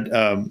I read.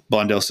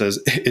 Blondel says,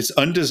 it's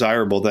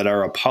undesirable that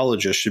our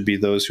apologists should be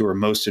those who are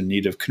most in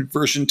need of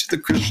conversion to the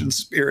Christian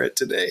spirit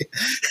today.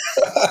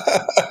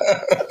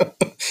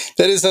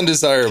 That is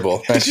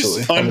undesirable,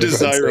 actually.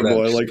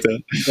 Undesirable. I like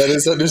that. That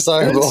is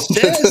undesirable.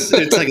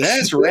 It's like,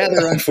 that's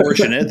rather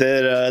unfortunate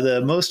that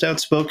the most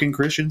outspoken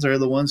Christians are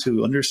the ones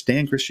who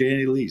understand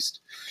Christianity least.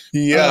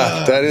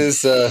 Yeah,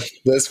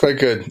 that's quite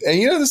good.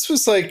 And this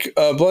was like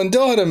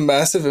Blondel had a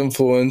massive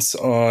influence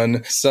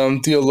on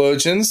some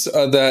theologians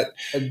that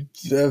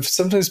have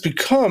sometimes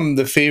become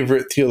the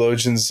favorite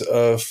theologians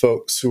of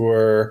folks who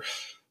are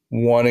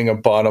wanting a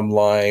bottom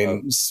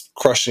line,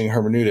 crushing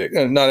hermeneutic.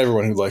 And not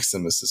everyone who likes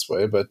them is this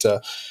way, but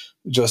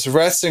Joseph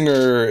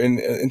Ratzinger in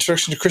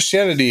Introduction to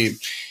Christianity,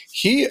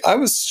 I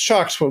was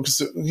shocked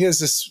because he has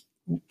this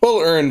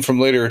well-earned from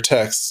later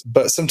texts,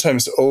 but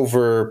sometimes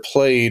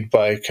overplayed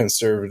by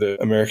conservative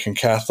American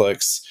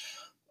Catholics,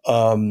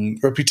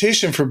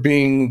 reputation for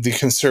being the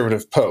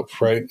conservative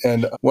pope, right?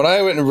 And when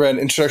I went and read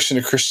Introduction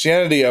to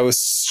Christianity, I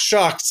was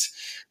shocked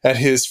at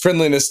his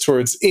friendliness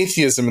towards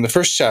atheism in the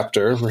first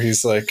chapter, where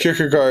he's like,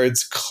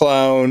 Kierkegaard's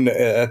clown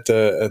at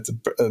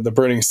the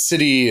burning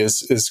city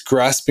is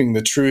grasping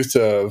the truth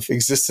of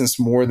existence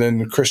more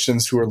than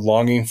Christians who are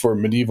longing for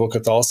medieval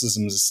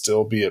Catholicism to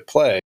still be at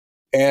play.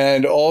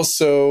 And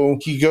also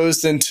he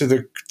goes into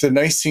the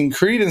Nicene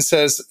Creed and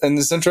says, in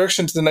this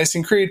introduction to the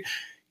Nicene Creed,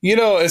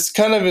 it's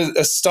kind of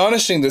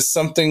astonishing that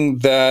something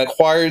that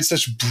required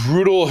such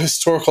brutal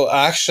historical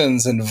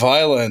actions and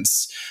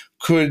violence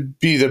could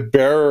be the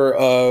bearer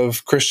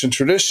of Christian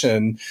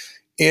tradition.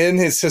 In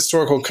his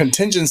historical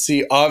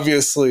contingency,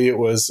 obviously it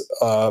was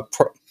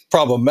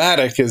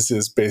problematic, is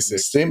his basic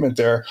statement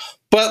there.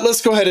 But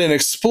let's go ahead and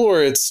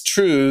explore its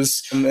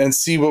truths and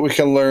see what we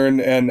can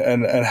learn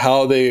and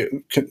how they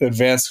can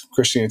advance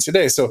Christianity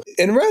today. So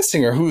in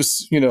Ratzinger,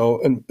 who's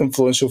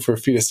influential for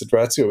Fides et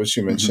Ratio, which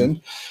you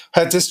mentioned,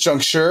 at this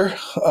juncture,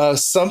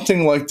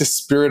 something like the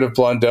Spirit of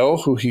Blondel,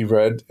 who he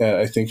read,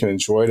 I think, and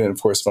enjoyed, and of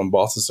course von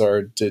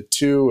Balthasar did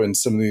too, and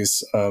some of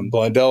these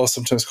Blondel,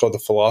 sometimes called the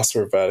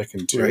philosopher of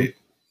Vatican II. Right.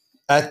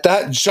 At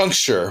that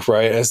juncture,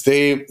 right, as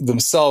they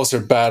themselves are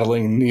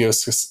battling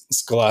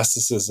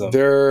neo-scholasticism,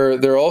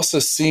 they're also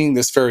seeing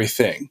this very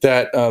thing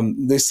that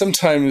they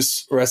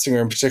sometimes,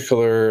 Ratzinger in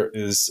particular,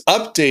 is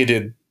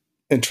updated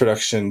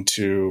introduction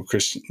to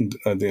Christian,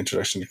 the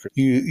introduction to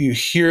Christian. You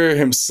hear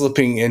him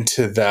slipping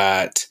into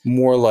that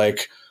more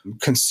like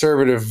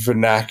conservative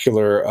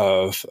vernacular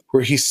of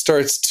where he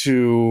starts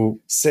to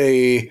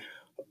say,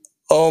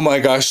 "Oh my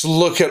gosh,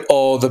 look at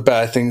all the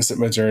bad things that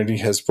modernity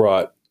has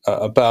brought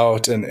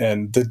about,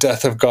 and the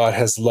death of God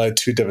has led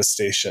to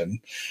devastation,"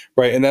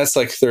 right? And that's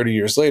like 30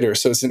 years later.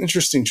 So it's an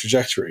interesting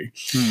trajectory.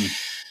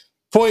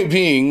 Point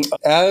being,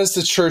 as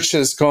the church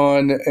has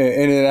gone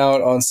in and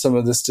out on some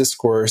of this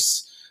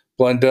discourse,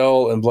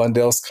 Blondel and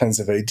Blondel's kinds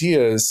of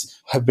ideas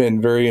have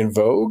been very in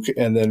vogue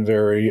and then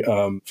very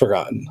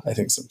forgotten, I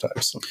think,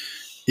 sometimes.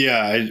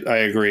 Yeah, I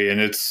agree.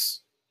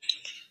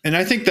 And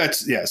I think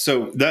that's, yeah.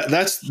 So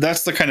that's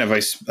the kind of,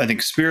 I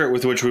think, spirit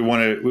with which we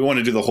want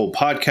to do the whole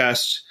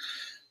podcast.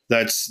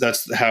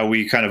 That's how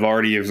we kind of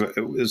already have,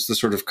 is the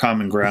sort of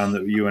common ground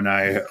that you and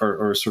I,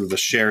 or sort of the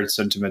shared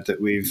sentiment that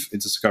we've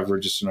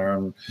discovered just in our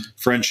own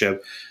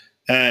friendship.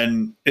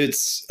 And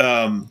it's,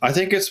 I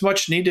think it's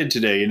much needed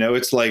today.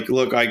 It's like,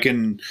 look,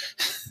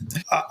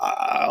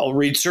 I'll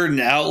read certain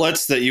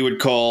outlets that you would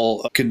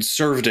call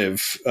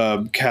conservative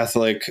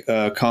Catholic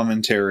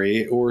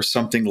commentary or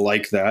something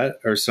like that,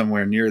 or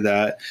somewhere near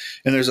that.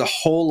 And there's a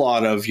whole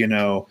lot of,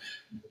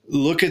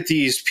 look at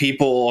these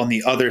people on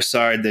the other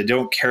side that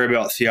don't care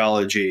about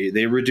theology.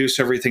 They reduce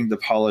everything to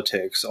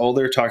politics. All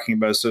they're talking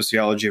about is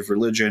sociology of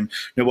religion.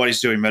 Nobody's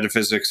doing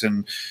metaphysics.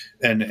 And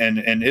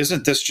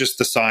isn't this just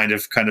the sign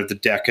of kind of the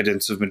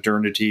decadence of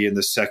modernity and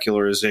the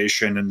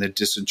secularization and the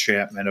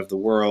disenchantment of the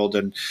world?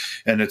 And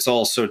it's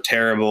all so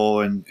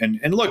terrible. And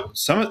look,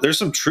 there's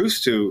some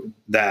truth to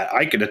that.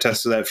 I can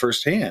attest to that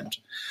firsthand.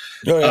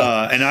 Oh,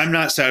 yeah. And I'm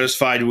not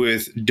satisfied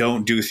with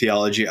don't do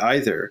theology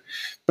either.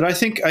 But I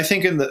think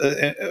in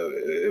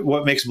the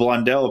what makes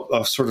Blondel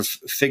a sort of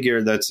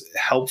figure that's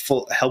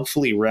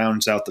helpfully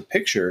rounds out the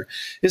picture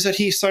is that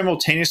he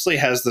simultaneously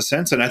has the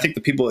sense, and I think the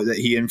people that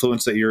he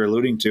influenced that you're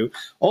alluding to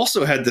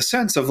also had the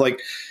sense of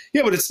like,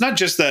 yeah, but it's not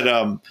just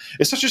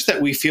that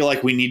we feel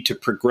like we need to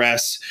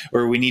progress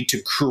or we need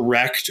to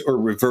correct or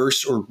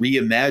reverse or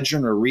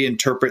reimagine or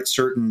reinterpret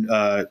certain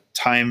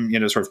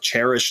sort of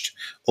cherished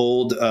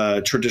old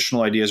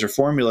traditional ideas or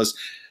formulas.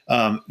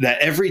 That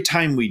every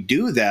time we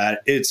do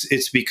that,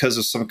 it's because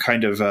of some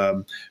kind of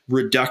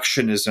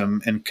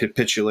reductionism and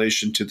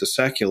capitulation to the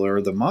secular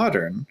or the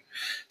modern.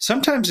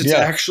 Sometimes it's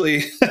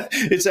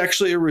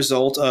actually a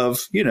result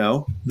of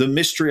the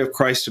mystery of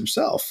Christ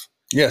himself.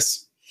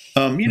 Yes.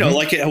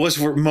 Like it was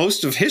for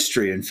most of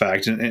history, in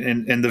fact,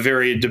 and the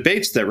very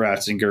debates that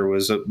Ratzinger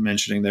was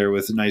mentioning there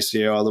with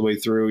Nicaea all the way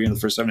through,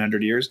 for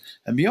 700 years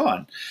and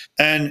beyond.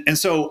 And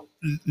so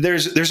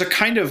there's a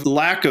kind of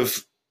lack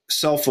of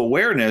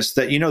self-awareness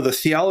that, the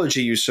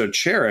theology you so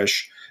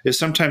cherish is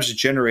sometimes a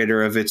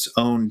generator of its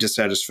own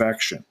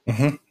dissatisfaction,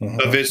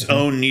 of its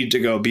own need to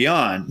go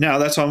beyond. Now,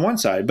 that's on one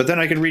side, but then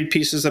I can read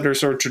pieces that are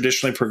sort of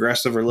traditionally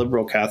progressive or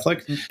liberal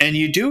Catholic, and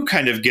you do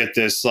kind of get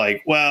this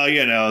like,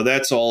 well,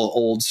 that's all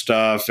old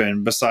stuff,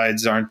 and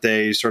besides, aren't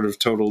they sort of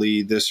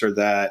totally this or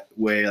that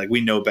way? Like,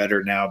 we know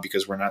better now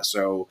because we're not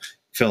so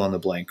fill in the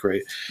blank,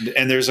 right?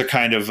 And there's a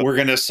kind of, we're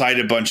going to cite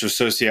a bunch of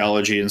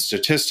sociology and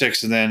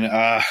statistics, and then,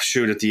 at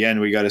the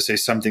end, we got to say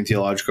something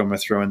theological. I'm going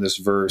to throw in this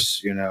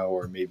verse,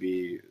 or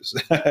maybe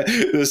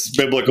this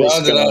biblical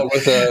stuff.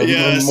 With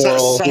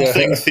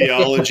something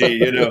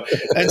theology,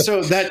 And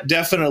so that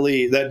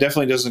definitely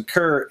doesn't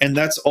occur, and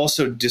that's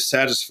also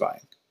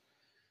dissatisfying.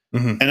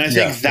 And I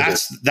think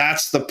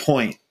that's the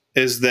point,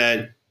 is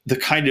that the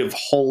kind of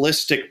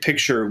holistic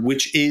picture,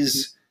 which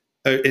is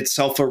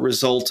itself a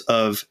result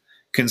of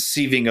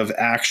conceiving of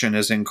action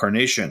as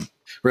incarnation,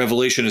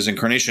 revelation as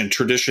incarnation,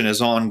 tradition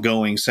as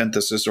ongoing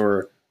synthesis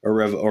or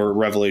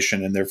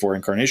revelation, and therefore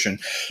incarnation,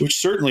 which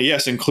certainly,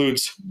 yes,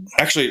 includes,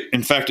 actually,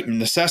 in fact, it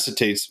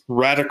necessitates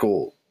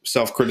radical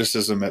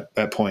self-criticism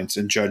at points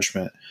and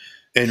judgment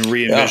and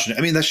re-envision. I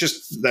mean,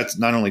 that's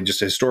not only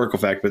just a historical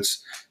fact, but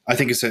I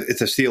think it's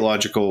a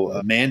theological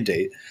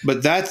mandate.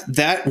 But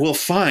that will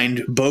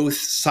find both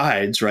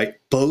sides, right?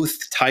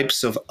 Both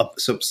types of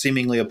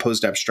seemingly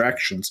opposed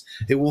abstractions.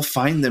 It will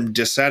find them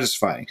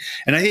dissatisfying,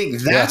 and I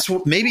think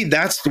maybe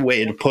that's the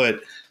way to put.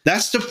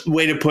 That's the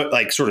way to put,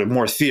 like, sort of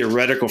more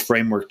theoretical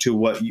framework to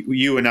what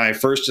you and I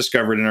first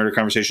discovered in our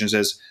conversations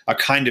as a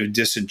kind of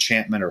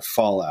disenchantment or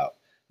fallout.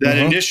 That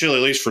initially,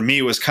 at least for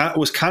me, was kind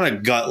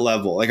of gut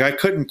level. Like, I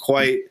couldn't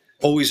quite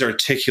always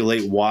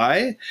articulate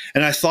why,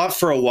 and I thought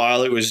for a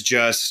while it was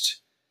just,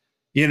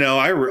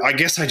 I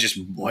guess I just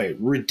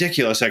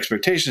ridiculous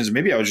expectations.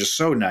 Maybe I was just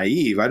so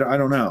naive. I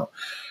don't know.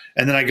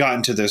 And then I got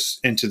into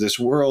this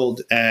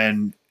world,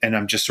 and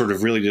I'm just sort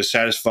of really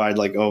dissatisfied.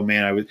 Like, oh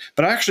man,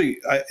 but actually,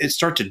 it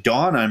started to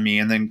dawn on me,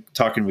 and then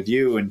talking with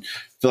you, and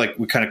feel like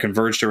we kind of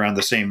converged around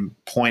the same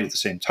point at the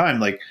same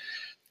time. Like,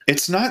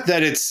 it's not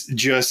that it's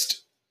just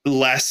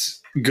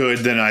less good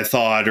than I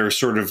thought, or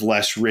sort of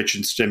less rich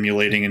and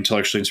stimulating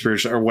intellectually and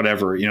spiritually, or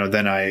whatever,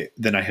 than I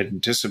had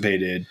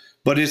anticipated.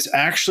 But it's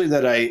actually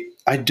that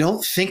I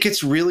don't think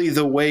it's really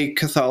the way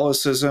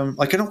Catholicism,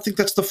 like, I don't think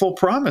that's the full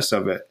promise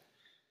of it.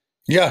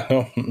 Yeah.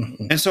 No.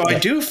 And so I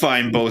do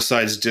find both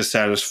sides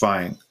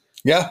dissatisfying.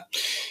 Yeah.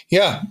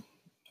 Yeah.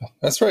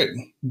 That's right.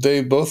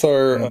 They both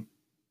are,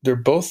 they're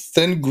both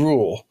thin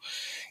gruel.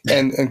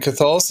 And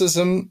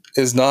Catholicism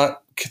is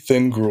not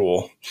thin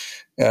gruel.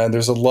 And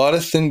there's a lot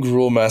of thin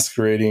gruel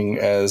masquerading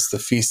as the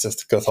feast of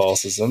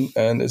Catholicism,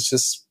 and it's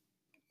just,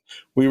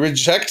 we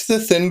reject the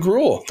thin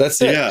gruel. That's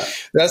it. Yeah.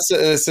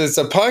 It's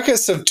a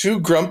podcast of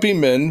two grumpy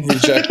men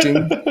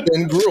rejecting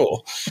thin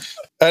gruel.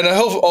 And I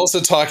hope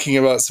also talking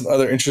about some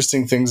other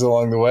interesting things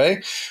along the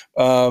way.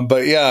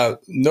 But yeah,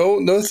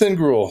 no thin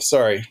gruel.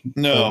 Sorry.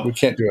 No, we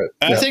can't do it.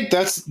 And I think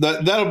that's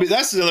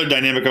another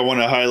dynamic I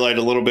want to highlight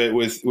a little bit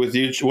with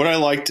you. What I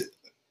liked,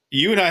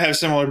 you and I have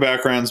similar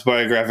backgrounds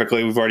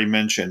biographically, we've already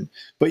mentioned,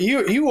 but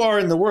you are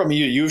in the world. I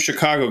mean, you're a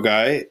Chicago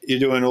guy. You're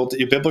doing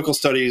biblical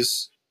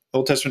studies,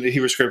 Old Testament,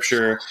 Hebrew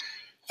Scripture.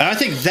 And I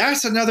think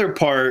that's another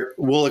part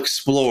we'll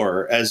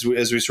explore as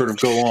we sort of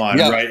go on,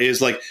 right?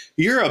 Is like,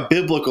 you're a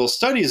biblical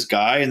studies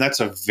guy, and that's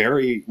a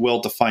very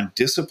well-defined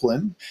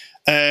discipline.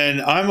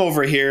 And I'm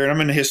over here, and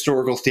I'm in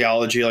historical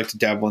theology, I like to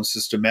dabble in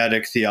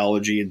systematic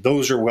theology, and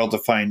those are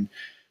well-defined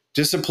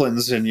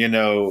disciplines. And,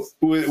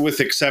 with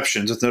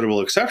exceptions, with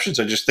notable exceptions,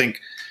 I just think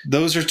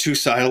those are two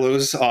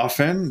silos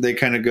often. They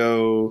kind of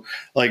go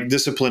like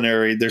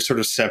disciplinary, they're sort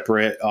of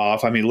separate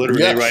off. I mean,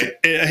 literally, right?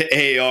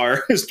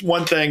 AAR is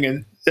one thing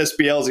and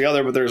SBL is the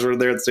other, but they're sort of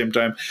there at the same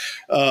time.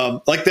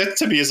 Like that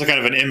to me is kind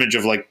of an image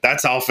of like,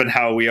 that's often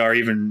how we are,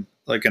 even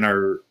like in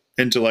our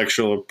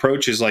intellectual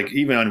approach, is like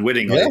even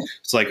unwittingly.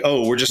 It's like,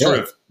 oh, we're just sort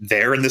of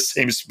there in the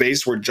same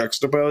space, we're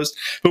juxtaposed,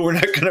 but we're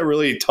not going to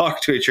really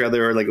talk to each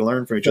other or like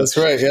learn from each other. That's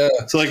right. Yeah.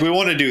 So like we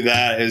want to do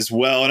that as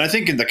well. And I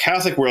think in the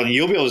Catholic world, and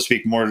you'll be able to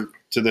speak more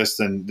to this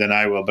than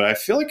I will, but I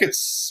feel like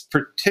it's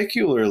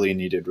particularly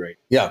needed, right?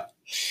 Yeah.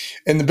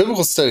 In the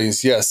biblical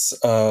studies, yes,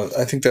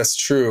 I think that's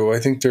true. I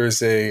think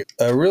there's a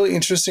really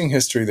interesting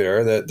history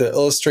there that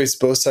illustrates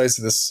both sides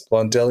of this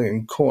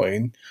Blondelian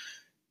coin.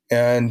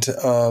 And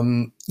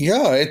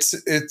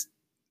it's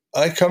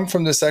I come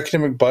from this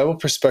academic Bible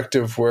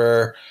perspective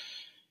where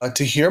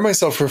to hear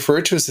myself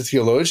referred to as a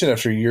theologian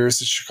after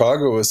years at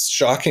Chicago was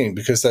shocking,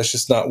 because that's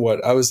just not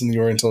what I was in the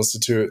Oriental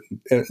Institute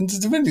and the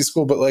Divinity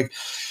School. But like,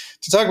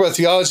 to talk about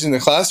theology in the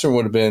classroom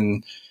would have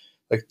been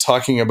like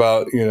talking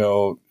about,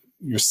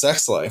 your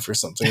sex life or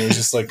something. It was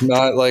just like,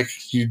 not like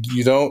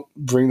you don't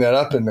bring that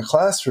up in the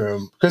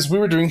classroom, because we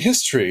were doing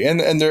history, and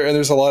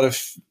there's a lot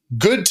of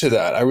good to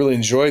that. I really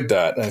enjoyed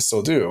that, and I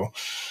still do.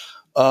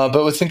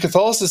 But within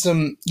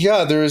Catholicism,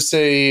 there's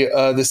the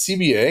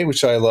CBA,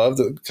 which I love,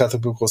 the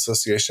Catholic Biblical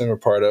Association we're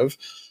part of,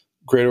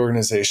 great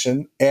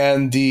organization,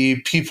 and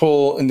the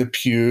people in the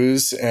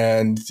pews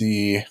and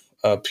the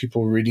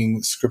people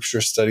reading scripture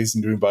studies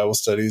and doing Bible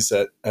studies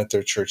at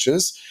their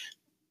churches.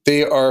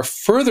 They are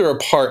further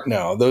apart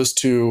now, those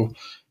two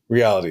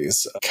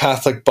realities.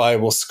 Catholic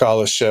Bible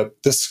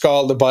scholarship,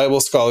 the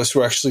Bible scholars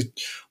who are actually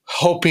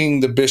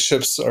helping the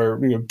bishops, or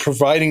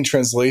providing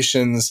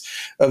translations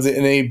of the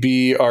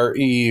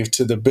NABRE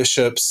to the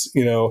bishops,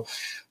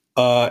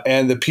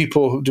 and the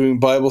people doing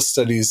Bible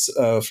studies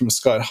from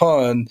Scott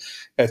Hahn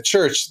at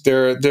church,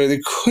 they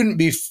couldn't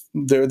be.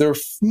 They're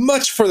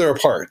much further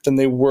apart than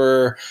they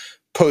were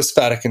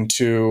post-Vatican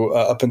II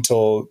up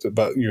until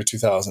about year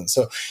 2000.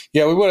 So,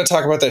 we want to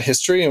talk about that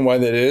history and why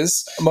that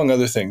is, among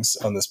other things,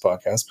 on this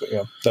podcast. But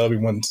that'll be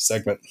one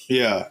segment.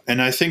 Yeah,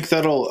 and I think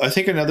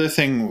another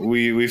thing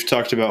we've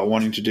talked about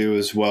wanting to do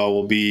as well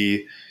will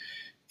be,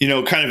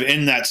 kind of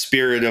in that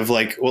spirit of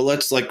like, well,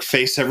 let's like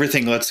face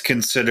everything. Let's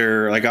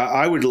consider, like,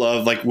 I would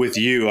love, like with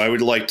you, I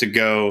would like to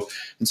go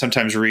and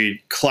sometimes read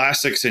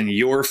classics in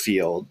your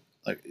field.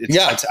 Like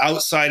it's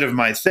outside of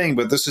my thing,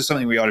 but this is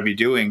something we ought to be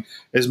doing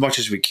as much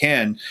as we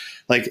can.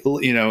 Like,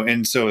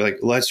 and so like,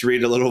 let's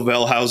read a little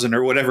Wellhausen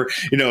or whatever,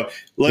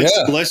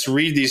 let's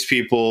read these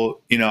people,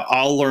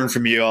 I'll learn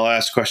from you. I'll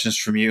ask questions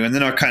from you, and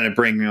then I'll kind of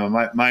bring,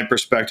 my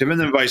perspective,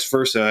 and then vice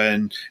versa.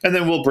 And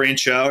then we'll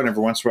branch out, and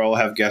every once in a while we'll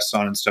have guests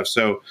on and stuff.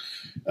 So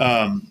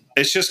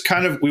it's just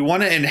kind of, we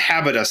want to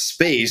inhabit a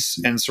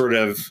space and sort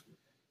of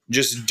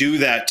just do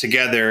that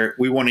together.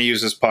 We want to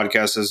use this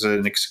podcast as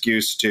an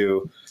excuse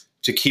to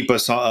keep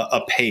us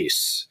a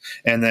pace,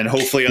 and then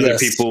hopefully other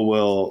people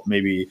will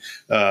maybe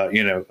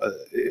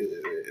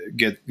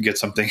get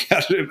something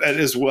out of it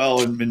as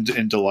well,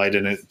 and delight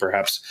in it,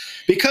 perhaps.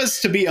 Because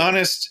to be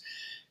honest,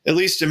 at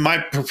least in my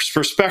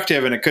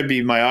perspective, and it could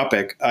be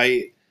myopic,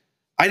 I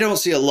don't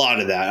see a lot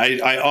of that.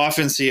 I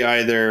often see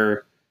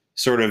either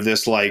sort of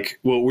this like,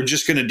 well, we're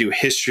just going to do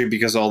history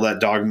because all that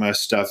dogma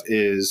stuff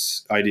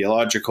is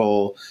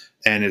ideological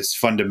and it's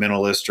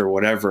fundamentalist or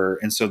whatever.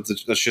 And so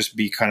let's just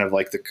be kind of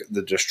like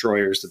the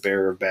destroyers, the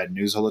bearer of bad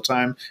news all the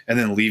time, and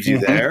then leave you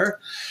there.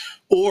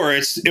 Or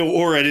it's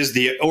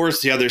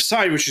the other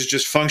side, which is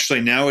just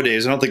functionally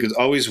nowadays. I don't think it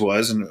always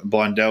was, and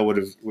Blondel would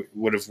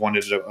have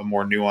wanted a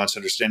more nuanced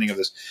understanding of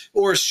this.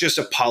 Or it's just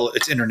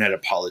it's internet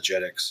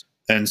apologetics.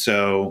 And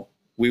so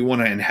we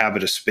want to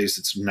inhabit a space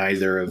that's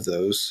neither of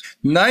those.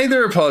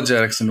 Neither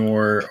apologetics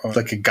nor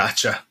like a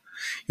gotcha.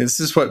 This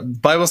is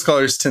what Bible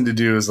scholars tend to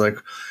do, is like,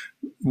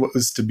 what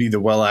was to be the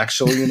well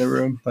actually in the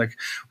room, like,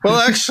 well,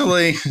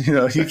 actually,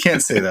 you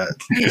can't say that.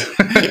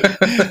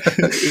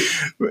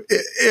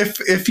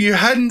 if you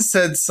hadn't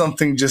said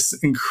something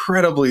just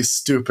incredibly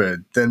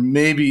stupid, then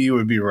maybe you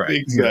would be right.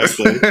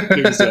 Exactly.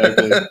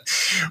 Exactly.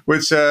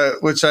 Which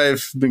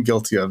I've been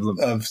guilty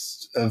of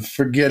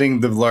forgetting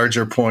the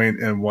larger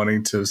point and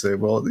wanting to say,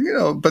 well,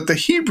 but the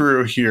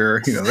Hebrew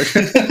here, but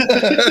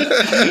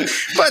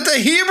the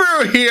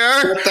Hebrew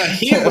here. But the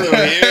Hebrew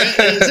here.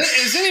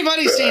 Is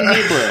anybody seen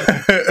Hebrew?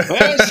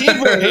 Where's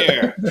Hebrew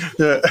here?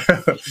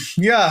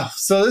 Yeah.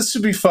 So this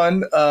should be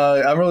fun.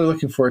 I'm really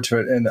looking forward to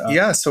it. And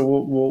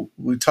so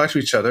we'll talk to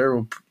each other.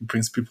 We'll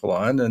bring some people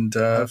on and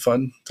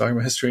fun talking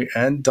about history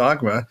and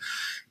dogma.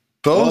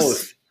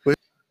 Both.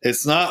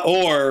 It's not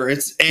or,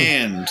 it's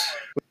and.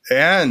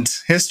 and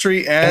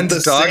history and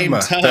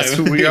dogma. That's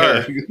who we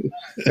are.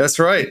 That's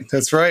right.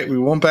 That's right. We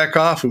won't back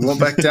off. We won't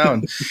back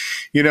down.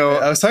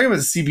 I was talking about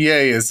the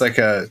CBA as like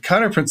a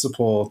counter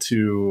principle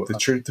to the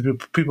church, the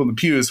people in the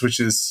pews, which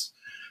is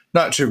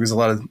not true because a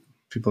lot of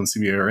people in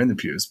CBA are in the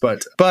pews.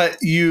 But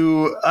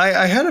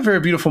I had a very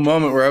beautiful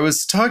moment where I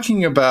was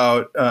talking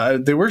about,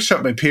 they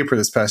workshopped my paper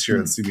this past year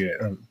at the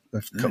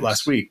CBA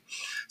last week.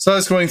 So I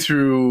was going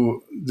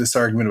through this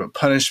argument about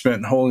punishment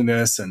and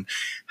holiness and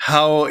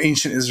how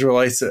ancient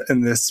Israelites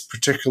in this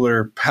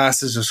particular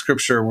passage of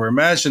scripture were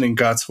imagining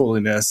God's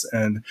holiness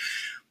and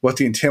what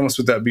the entailments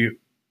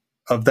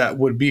of that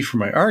would be for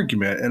my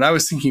argument. And I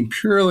was thinking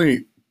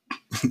purely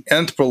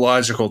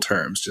anthropological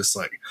terms, just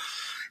like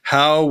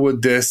how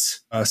would this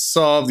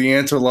solve the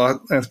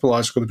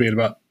anthropological debate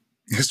about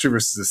history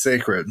versus the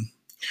sacred?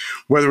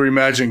 Whether we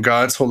imagine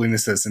God's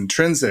holiness as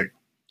intrinsic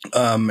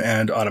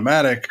and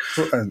automatic,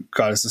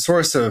 God is the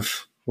source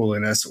of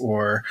holiness,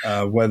 or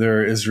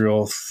whether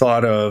Israel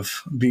thought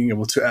of being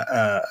able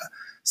to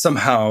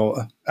somehow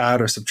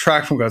add or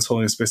subtract from God's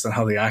holiness based on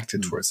how they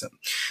acted towards him.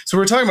 So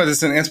we're talking about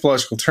this in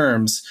anthropological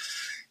terms.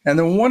 And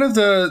then one of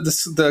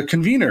the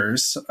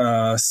conveners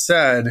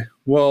said,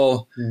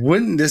 well,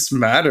 wouldn't this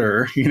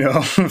matter,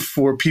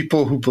 for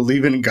people who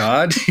believe in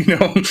God,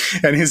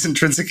 and his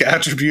intrinsic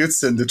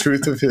attributes and the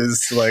truth of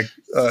his,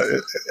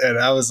 and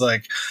I was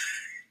like,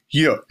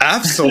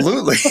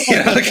 absolutely.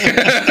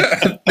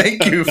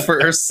 Thank you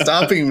for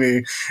stopping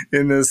me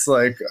in this,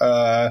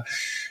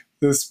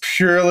 this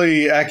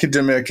purely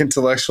academic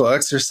intellectual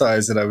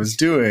exercise that I was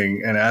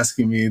doing and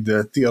asking me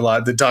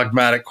the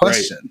dogmatic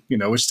question,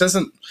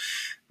 right.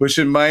 Which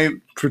in my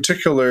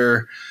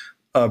particular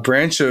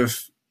branch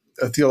of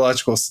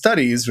theological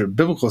studies or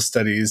biblical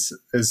studies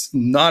is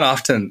not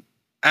often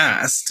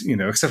asked,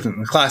 except in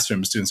the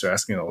classroom, students are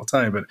asking it all the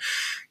time, but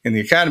in the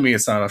academy,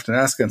 it's not often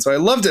asked. And so I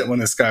loved it when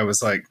this guy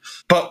was like,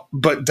 but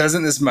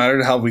doesn't this matter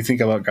to how we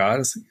think about God? I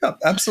was like,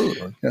 yeah,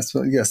 absolutely.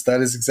 Yes,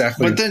 that is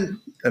exactly. But then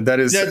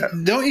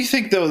don't you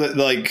think though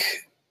that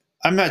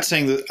I'm not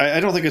saying that, I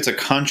don't think it's a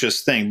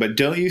conscious thing, but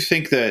don't you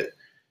think that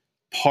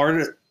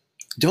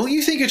don't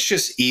you think it's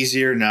just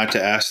easier not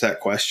to ask that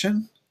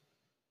question?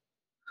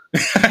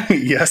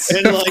 Yes,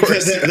 and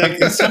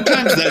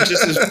sometimes that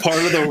just is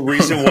part of the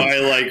reason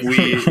why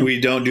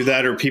we don't do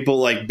that, or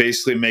people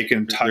basically make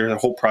the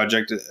whole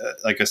project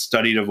a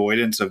studied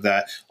avoidance of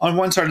that on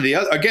one side or the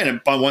other.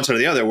 Again, on one side or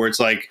the other, where it's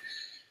like,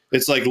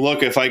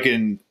 look, if I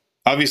can.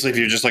 Obviously, if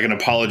you're just an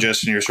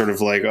apologist and you're sort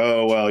of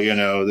oh well,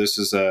 this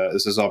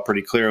is all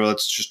pretty clear.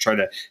 Let's just try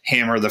to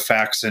hammer the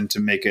facts in to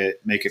make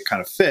it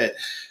kind of fit.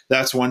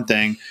 That's one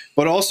thing.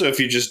 But also, if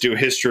you just do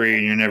history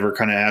and you're never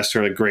kind of asked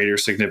for greater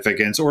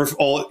significance, or if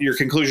all your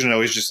conclusion is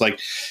always just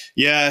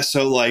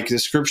the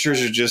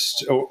scriptures are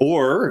just,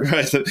 or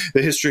the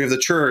history of the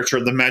church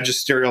or the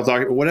magisterial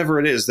document, whatever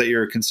it is that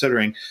you're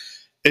considering.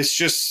 It's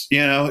just,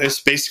 it's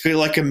basically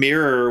like a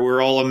mirror.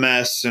 We're all a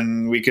mess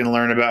and we can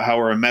learn about how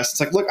we're a mess.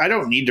 It's look, I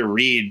don't need to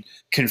read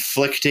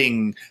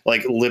conflicting,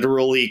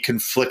 literally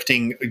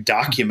conflicting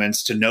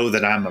documents to know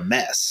that I'm a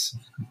mess.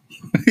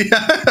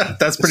 Yeah,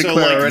 that's pretty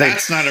clear already.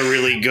 That's not a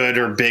really good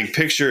or big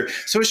picture.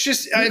 So it's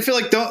just, I feel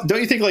don't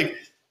you think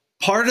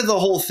part of the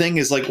whole thing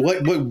is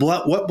what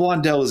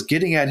Blondel is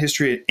getting at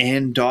history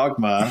and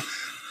dogma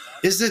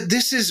is that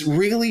this is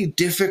really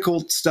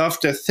difficult stuff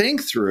to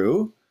think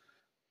through.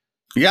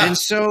 Yeah. And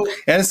it's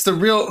it's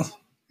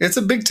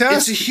a big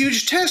test. It's a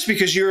huge test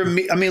because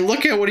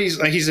look at what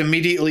he's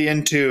immediately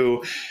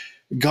into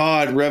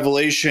God,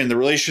 revelation, the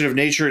relation of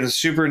nature and the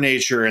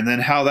supernature, and then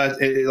how that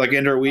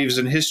interweaves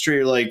in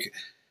history,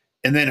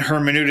 and then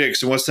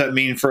hermeneutics and what's that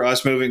mean for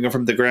us moving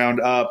from the ground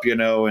up,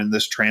 and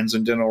this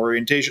transcendental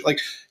orientation.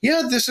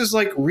 This is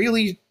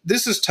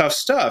this is tough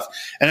stuff.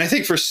 And I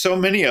think for so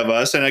many of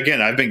us, and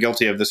again, I've been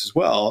guilty of this as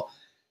well,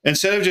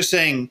 instead of just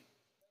saying,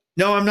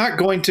 no, I'm not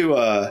going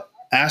to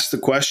ask the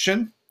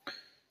question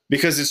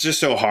because it's just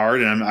so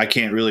hard and I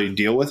can't really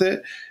deal with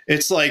it.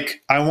 It's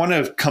I want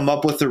to come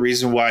up with the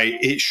reason why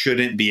it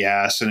shouldn't be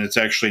asked and it's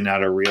actually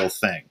not a real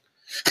thing.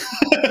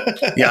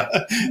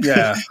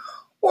 Yeah.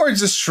 Or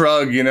just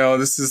shrug,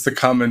 this is the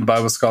common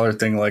Bible scholar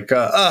thing. I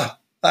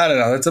don't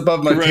know. That's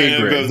above my pay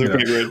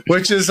grade,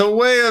 which is a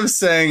way of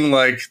saying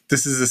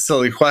this is a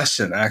silly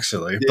question,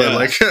 actually.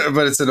 Yeah.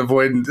 But it's an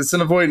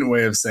avoidant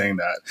way of saying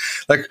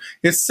that.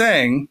 It's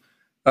saying,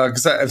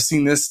 because I've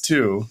seen this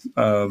too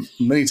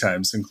many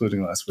times,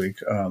 including last week.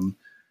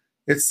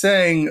 It's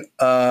saying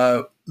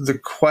the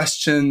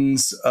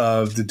questions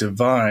of the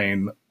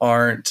divine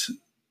aren't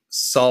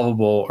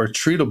solvable or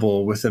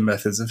treatable with the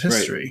methods of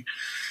history.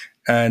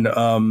 Right. And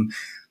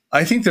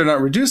I think they're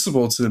not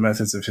reducible to the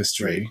methods of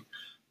history.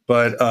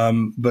 Right.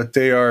 But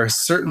they are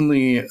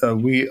certainly,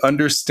 we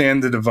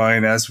understand the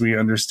divine as we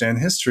understand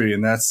history,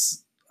 and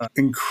that's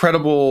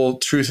incredible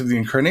truth of the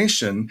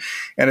incarnation.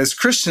 And as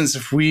Christians,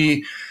 if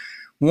we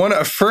want to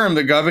affirm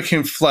that God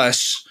became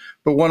flesh,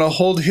 but want to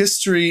hold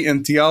history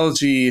and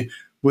theology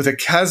with a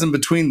chasm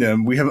between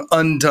them, we have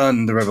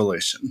undone the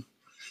revelation,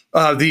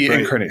 the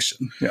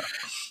incarnation. Yeah.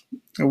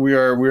 We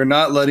are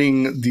not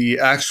letting the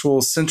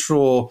actual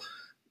central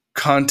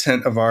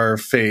content of our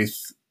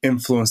faith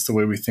influence the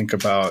way we think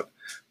about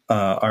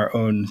our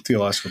own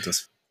theological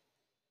discipline.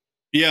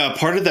 Yeah,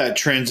 part of that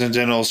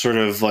transcendental sort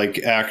of like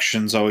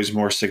action's always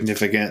more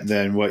significant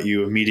than what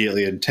you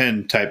immediately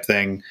intend type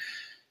thing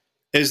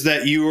is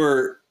that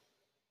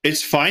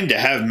it's fine to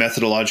have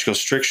methodological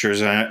strictures.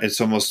 And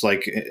it's almost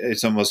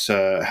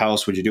how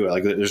else would you do it?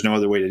 Like there's no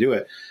other way to do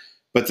it.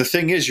 But the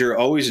thing is, you're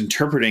always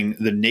interpreting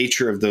the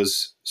nature of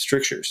those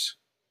strictures.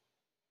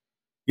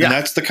 Yeah. And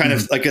that's the kind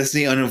of, like, that's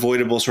the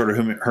unavoidable sort of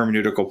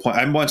hermeneutical point.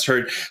 I once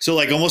heard, so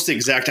like almost the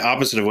exact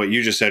opposite of what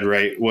you just said,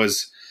 right,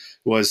 was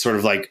sort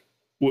of like,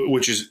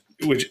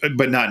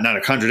 but not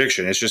a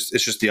contradiction. It's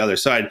just the other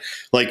side.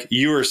 Like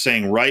you were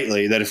saying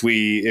rightly that if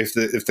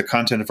the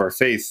content of our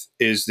faith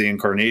is the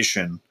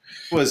incarnation,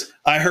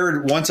 I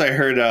heard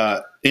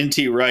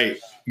N.T. Wright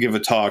give a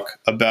talk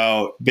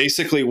about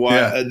basically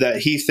why that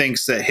he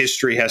thinks that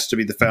history has to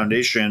be the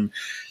foundation,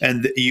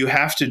 and you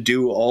have to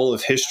do all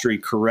of history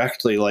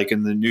correctly, like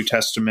in the New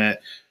Testament,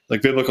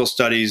 like biblical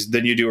studies.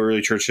 Then you do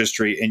early church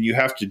history, and you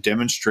have to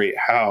demonstrate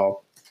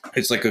how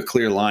it's like a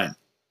clear line.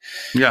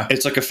 Yeah,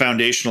 it's like a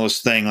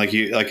foundationalist thing,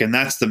 and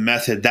that's the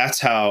method. That's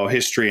how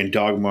history and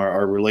dogma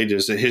are related.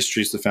 Is that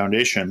history is the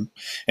foundation,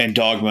 and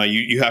dogma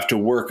you have to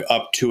work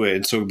up to it,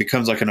 and so it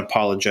becomes like an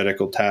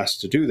apologetical task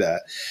to do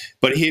that.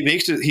 But he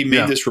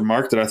made this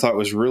remark that I thought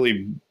was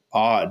really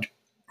odd,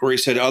 where he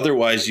said,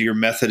 "Otherwise, your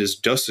method is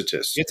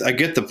Docetist." I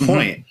get the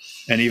point,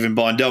 and even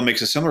Blondel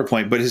makes a similar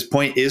point, but his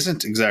point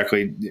isn't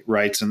exactly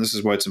right, and this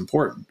is why it's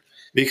important.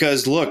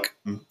 Because look,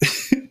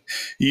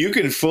 you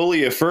can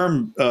fully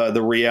affirm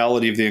the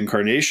reality of the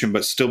incarnation,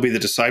 but still be the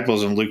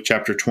disciples in Luke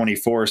chapter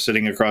 24,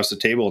 sitting across the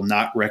table,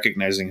 not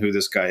recognizing who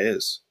this guy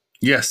is.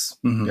 Yes.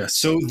 Mm-hmm. Yes.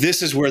 So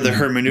this is where the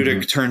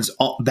hermeneutic turns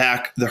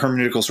back. The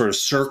hermeneutical sort of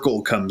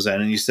circle comes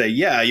in, and you say,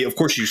 of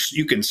course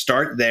you can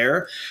start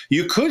there.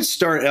 You could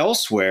start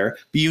elsewhere,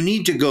 but you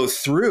need to go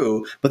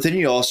through. But then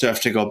you also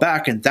have to go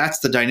back, and that's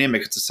the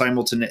dynamic. It's a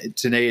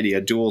simultaneity,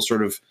 a dual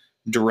sort of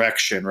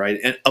direction, right?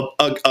 And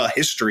a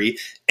history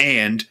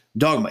and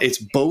dogma. It's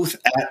both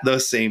at the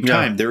same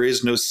time. There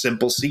is no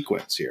simple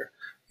sequence here.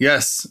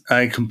 Yes,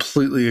 I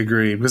completely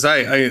agree, because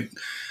I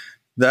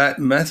that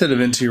method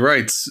of N.T.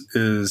 Wright's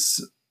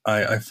is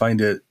I find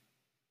it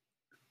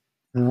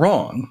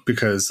wrong,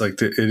 because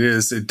like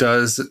it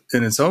does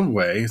in its own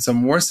way. It's a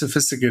more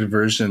sophisticated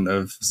version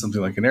of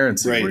something like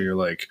inerrancy, right,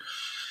 where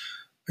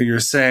you're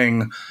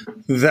saying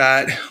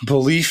that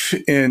belief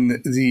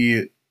in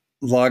the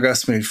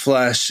Logos made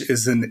flesh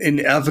is an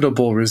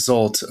inevitable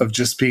result of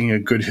just being a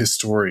good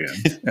historian,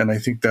 and I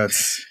think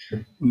that's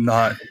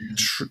not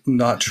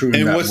true.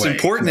 And what's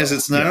important is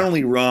it's not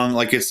only wrong,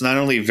 like it's not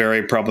only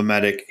very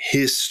problematic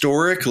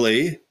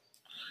historically,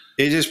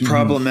 it is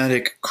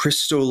problematic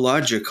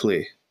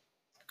Christologically.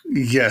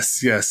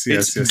 Yes.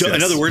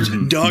 In other words,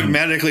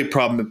 dogmatically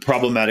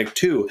problematic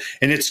too.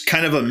 And it's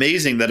kind of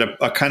amazing that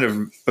a kind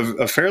of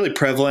a fairly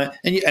prevalent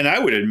and I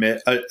would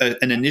admit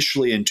an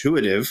initially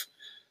intuitive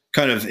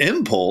kind of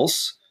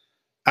impulse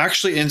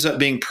actually ends up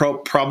being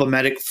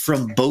problematic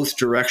from both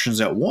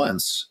directions at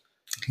once.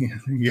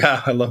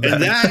 Yeah, I love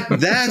that.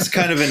 And that's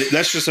kind of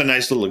that's just a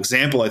nice little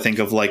example, I think,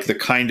 of like the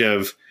kind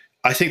of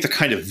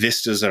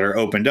vistas that are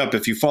opened up.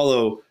 If you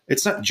follow,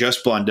 it's not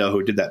just Blondel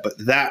who did that, but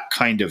that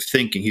kind of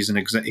thinking. He's an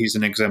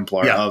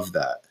exemplar of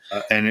that.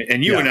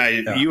 And you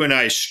and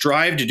I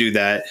strive to do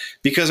that,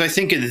 because I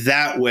think in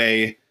that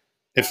way,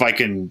 if I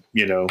can,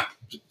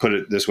 put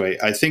it this way,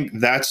 I think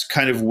that's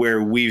kind of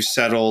where we've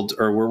settled,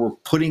 or where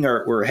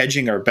we're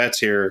hedging our bets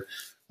here.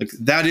 Like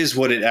that is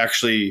what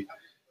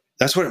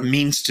that's what it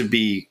means to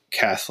be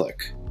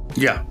Catholic.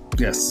 Yeah.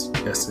 Yes.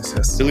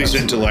 At least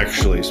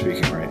intellectually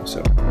speaking, right?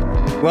 So.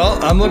 Well,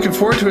 I'm looking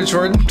forward to it,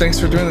 Jordan. Thanks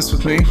for doing this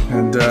with me.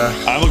 And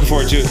I'm looking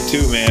forward to it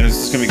too, man.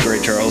 It's going to be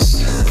great,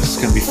 Charles. It's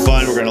going to be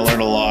fun. We're going to learn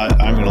a lot.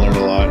 I'm going to learn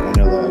a lot. I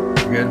know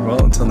that. Good.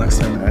 Well, until next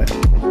time. All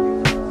right.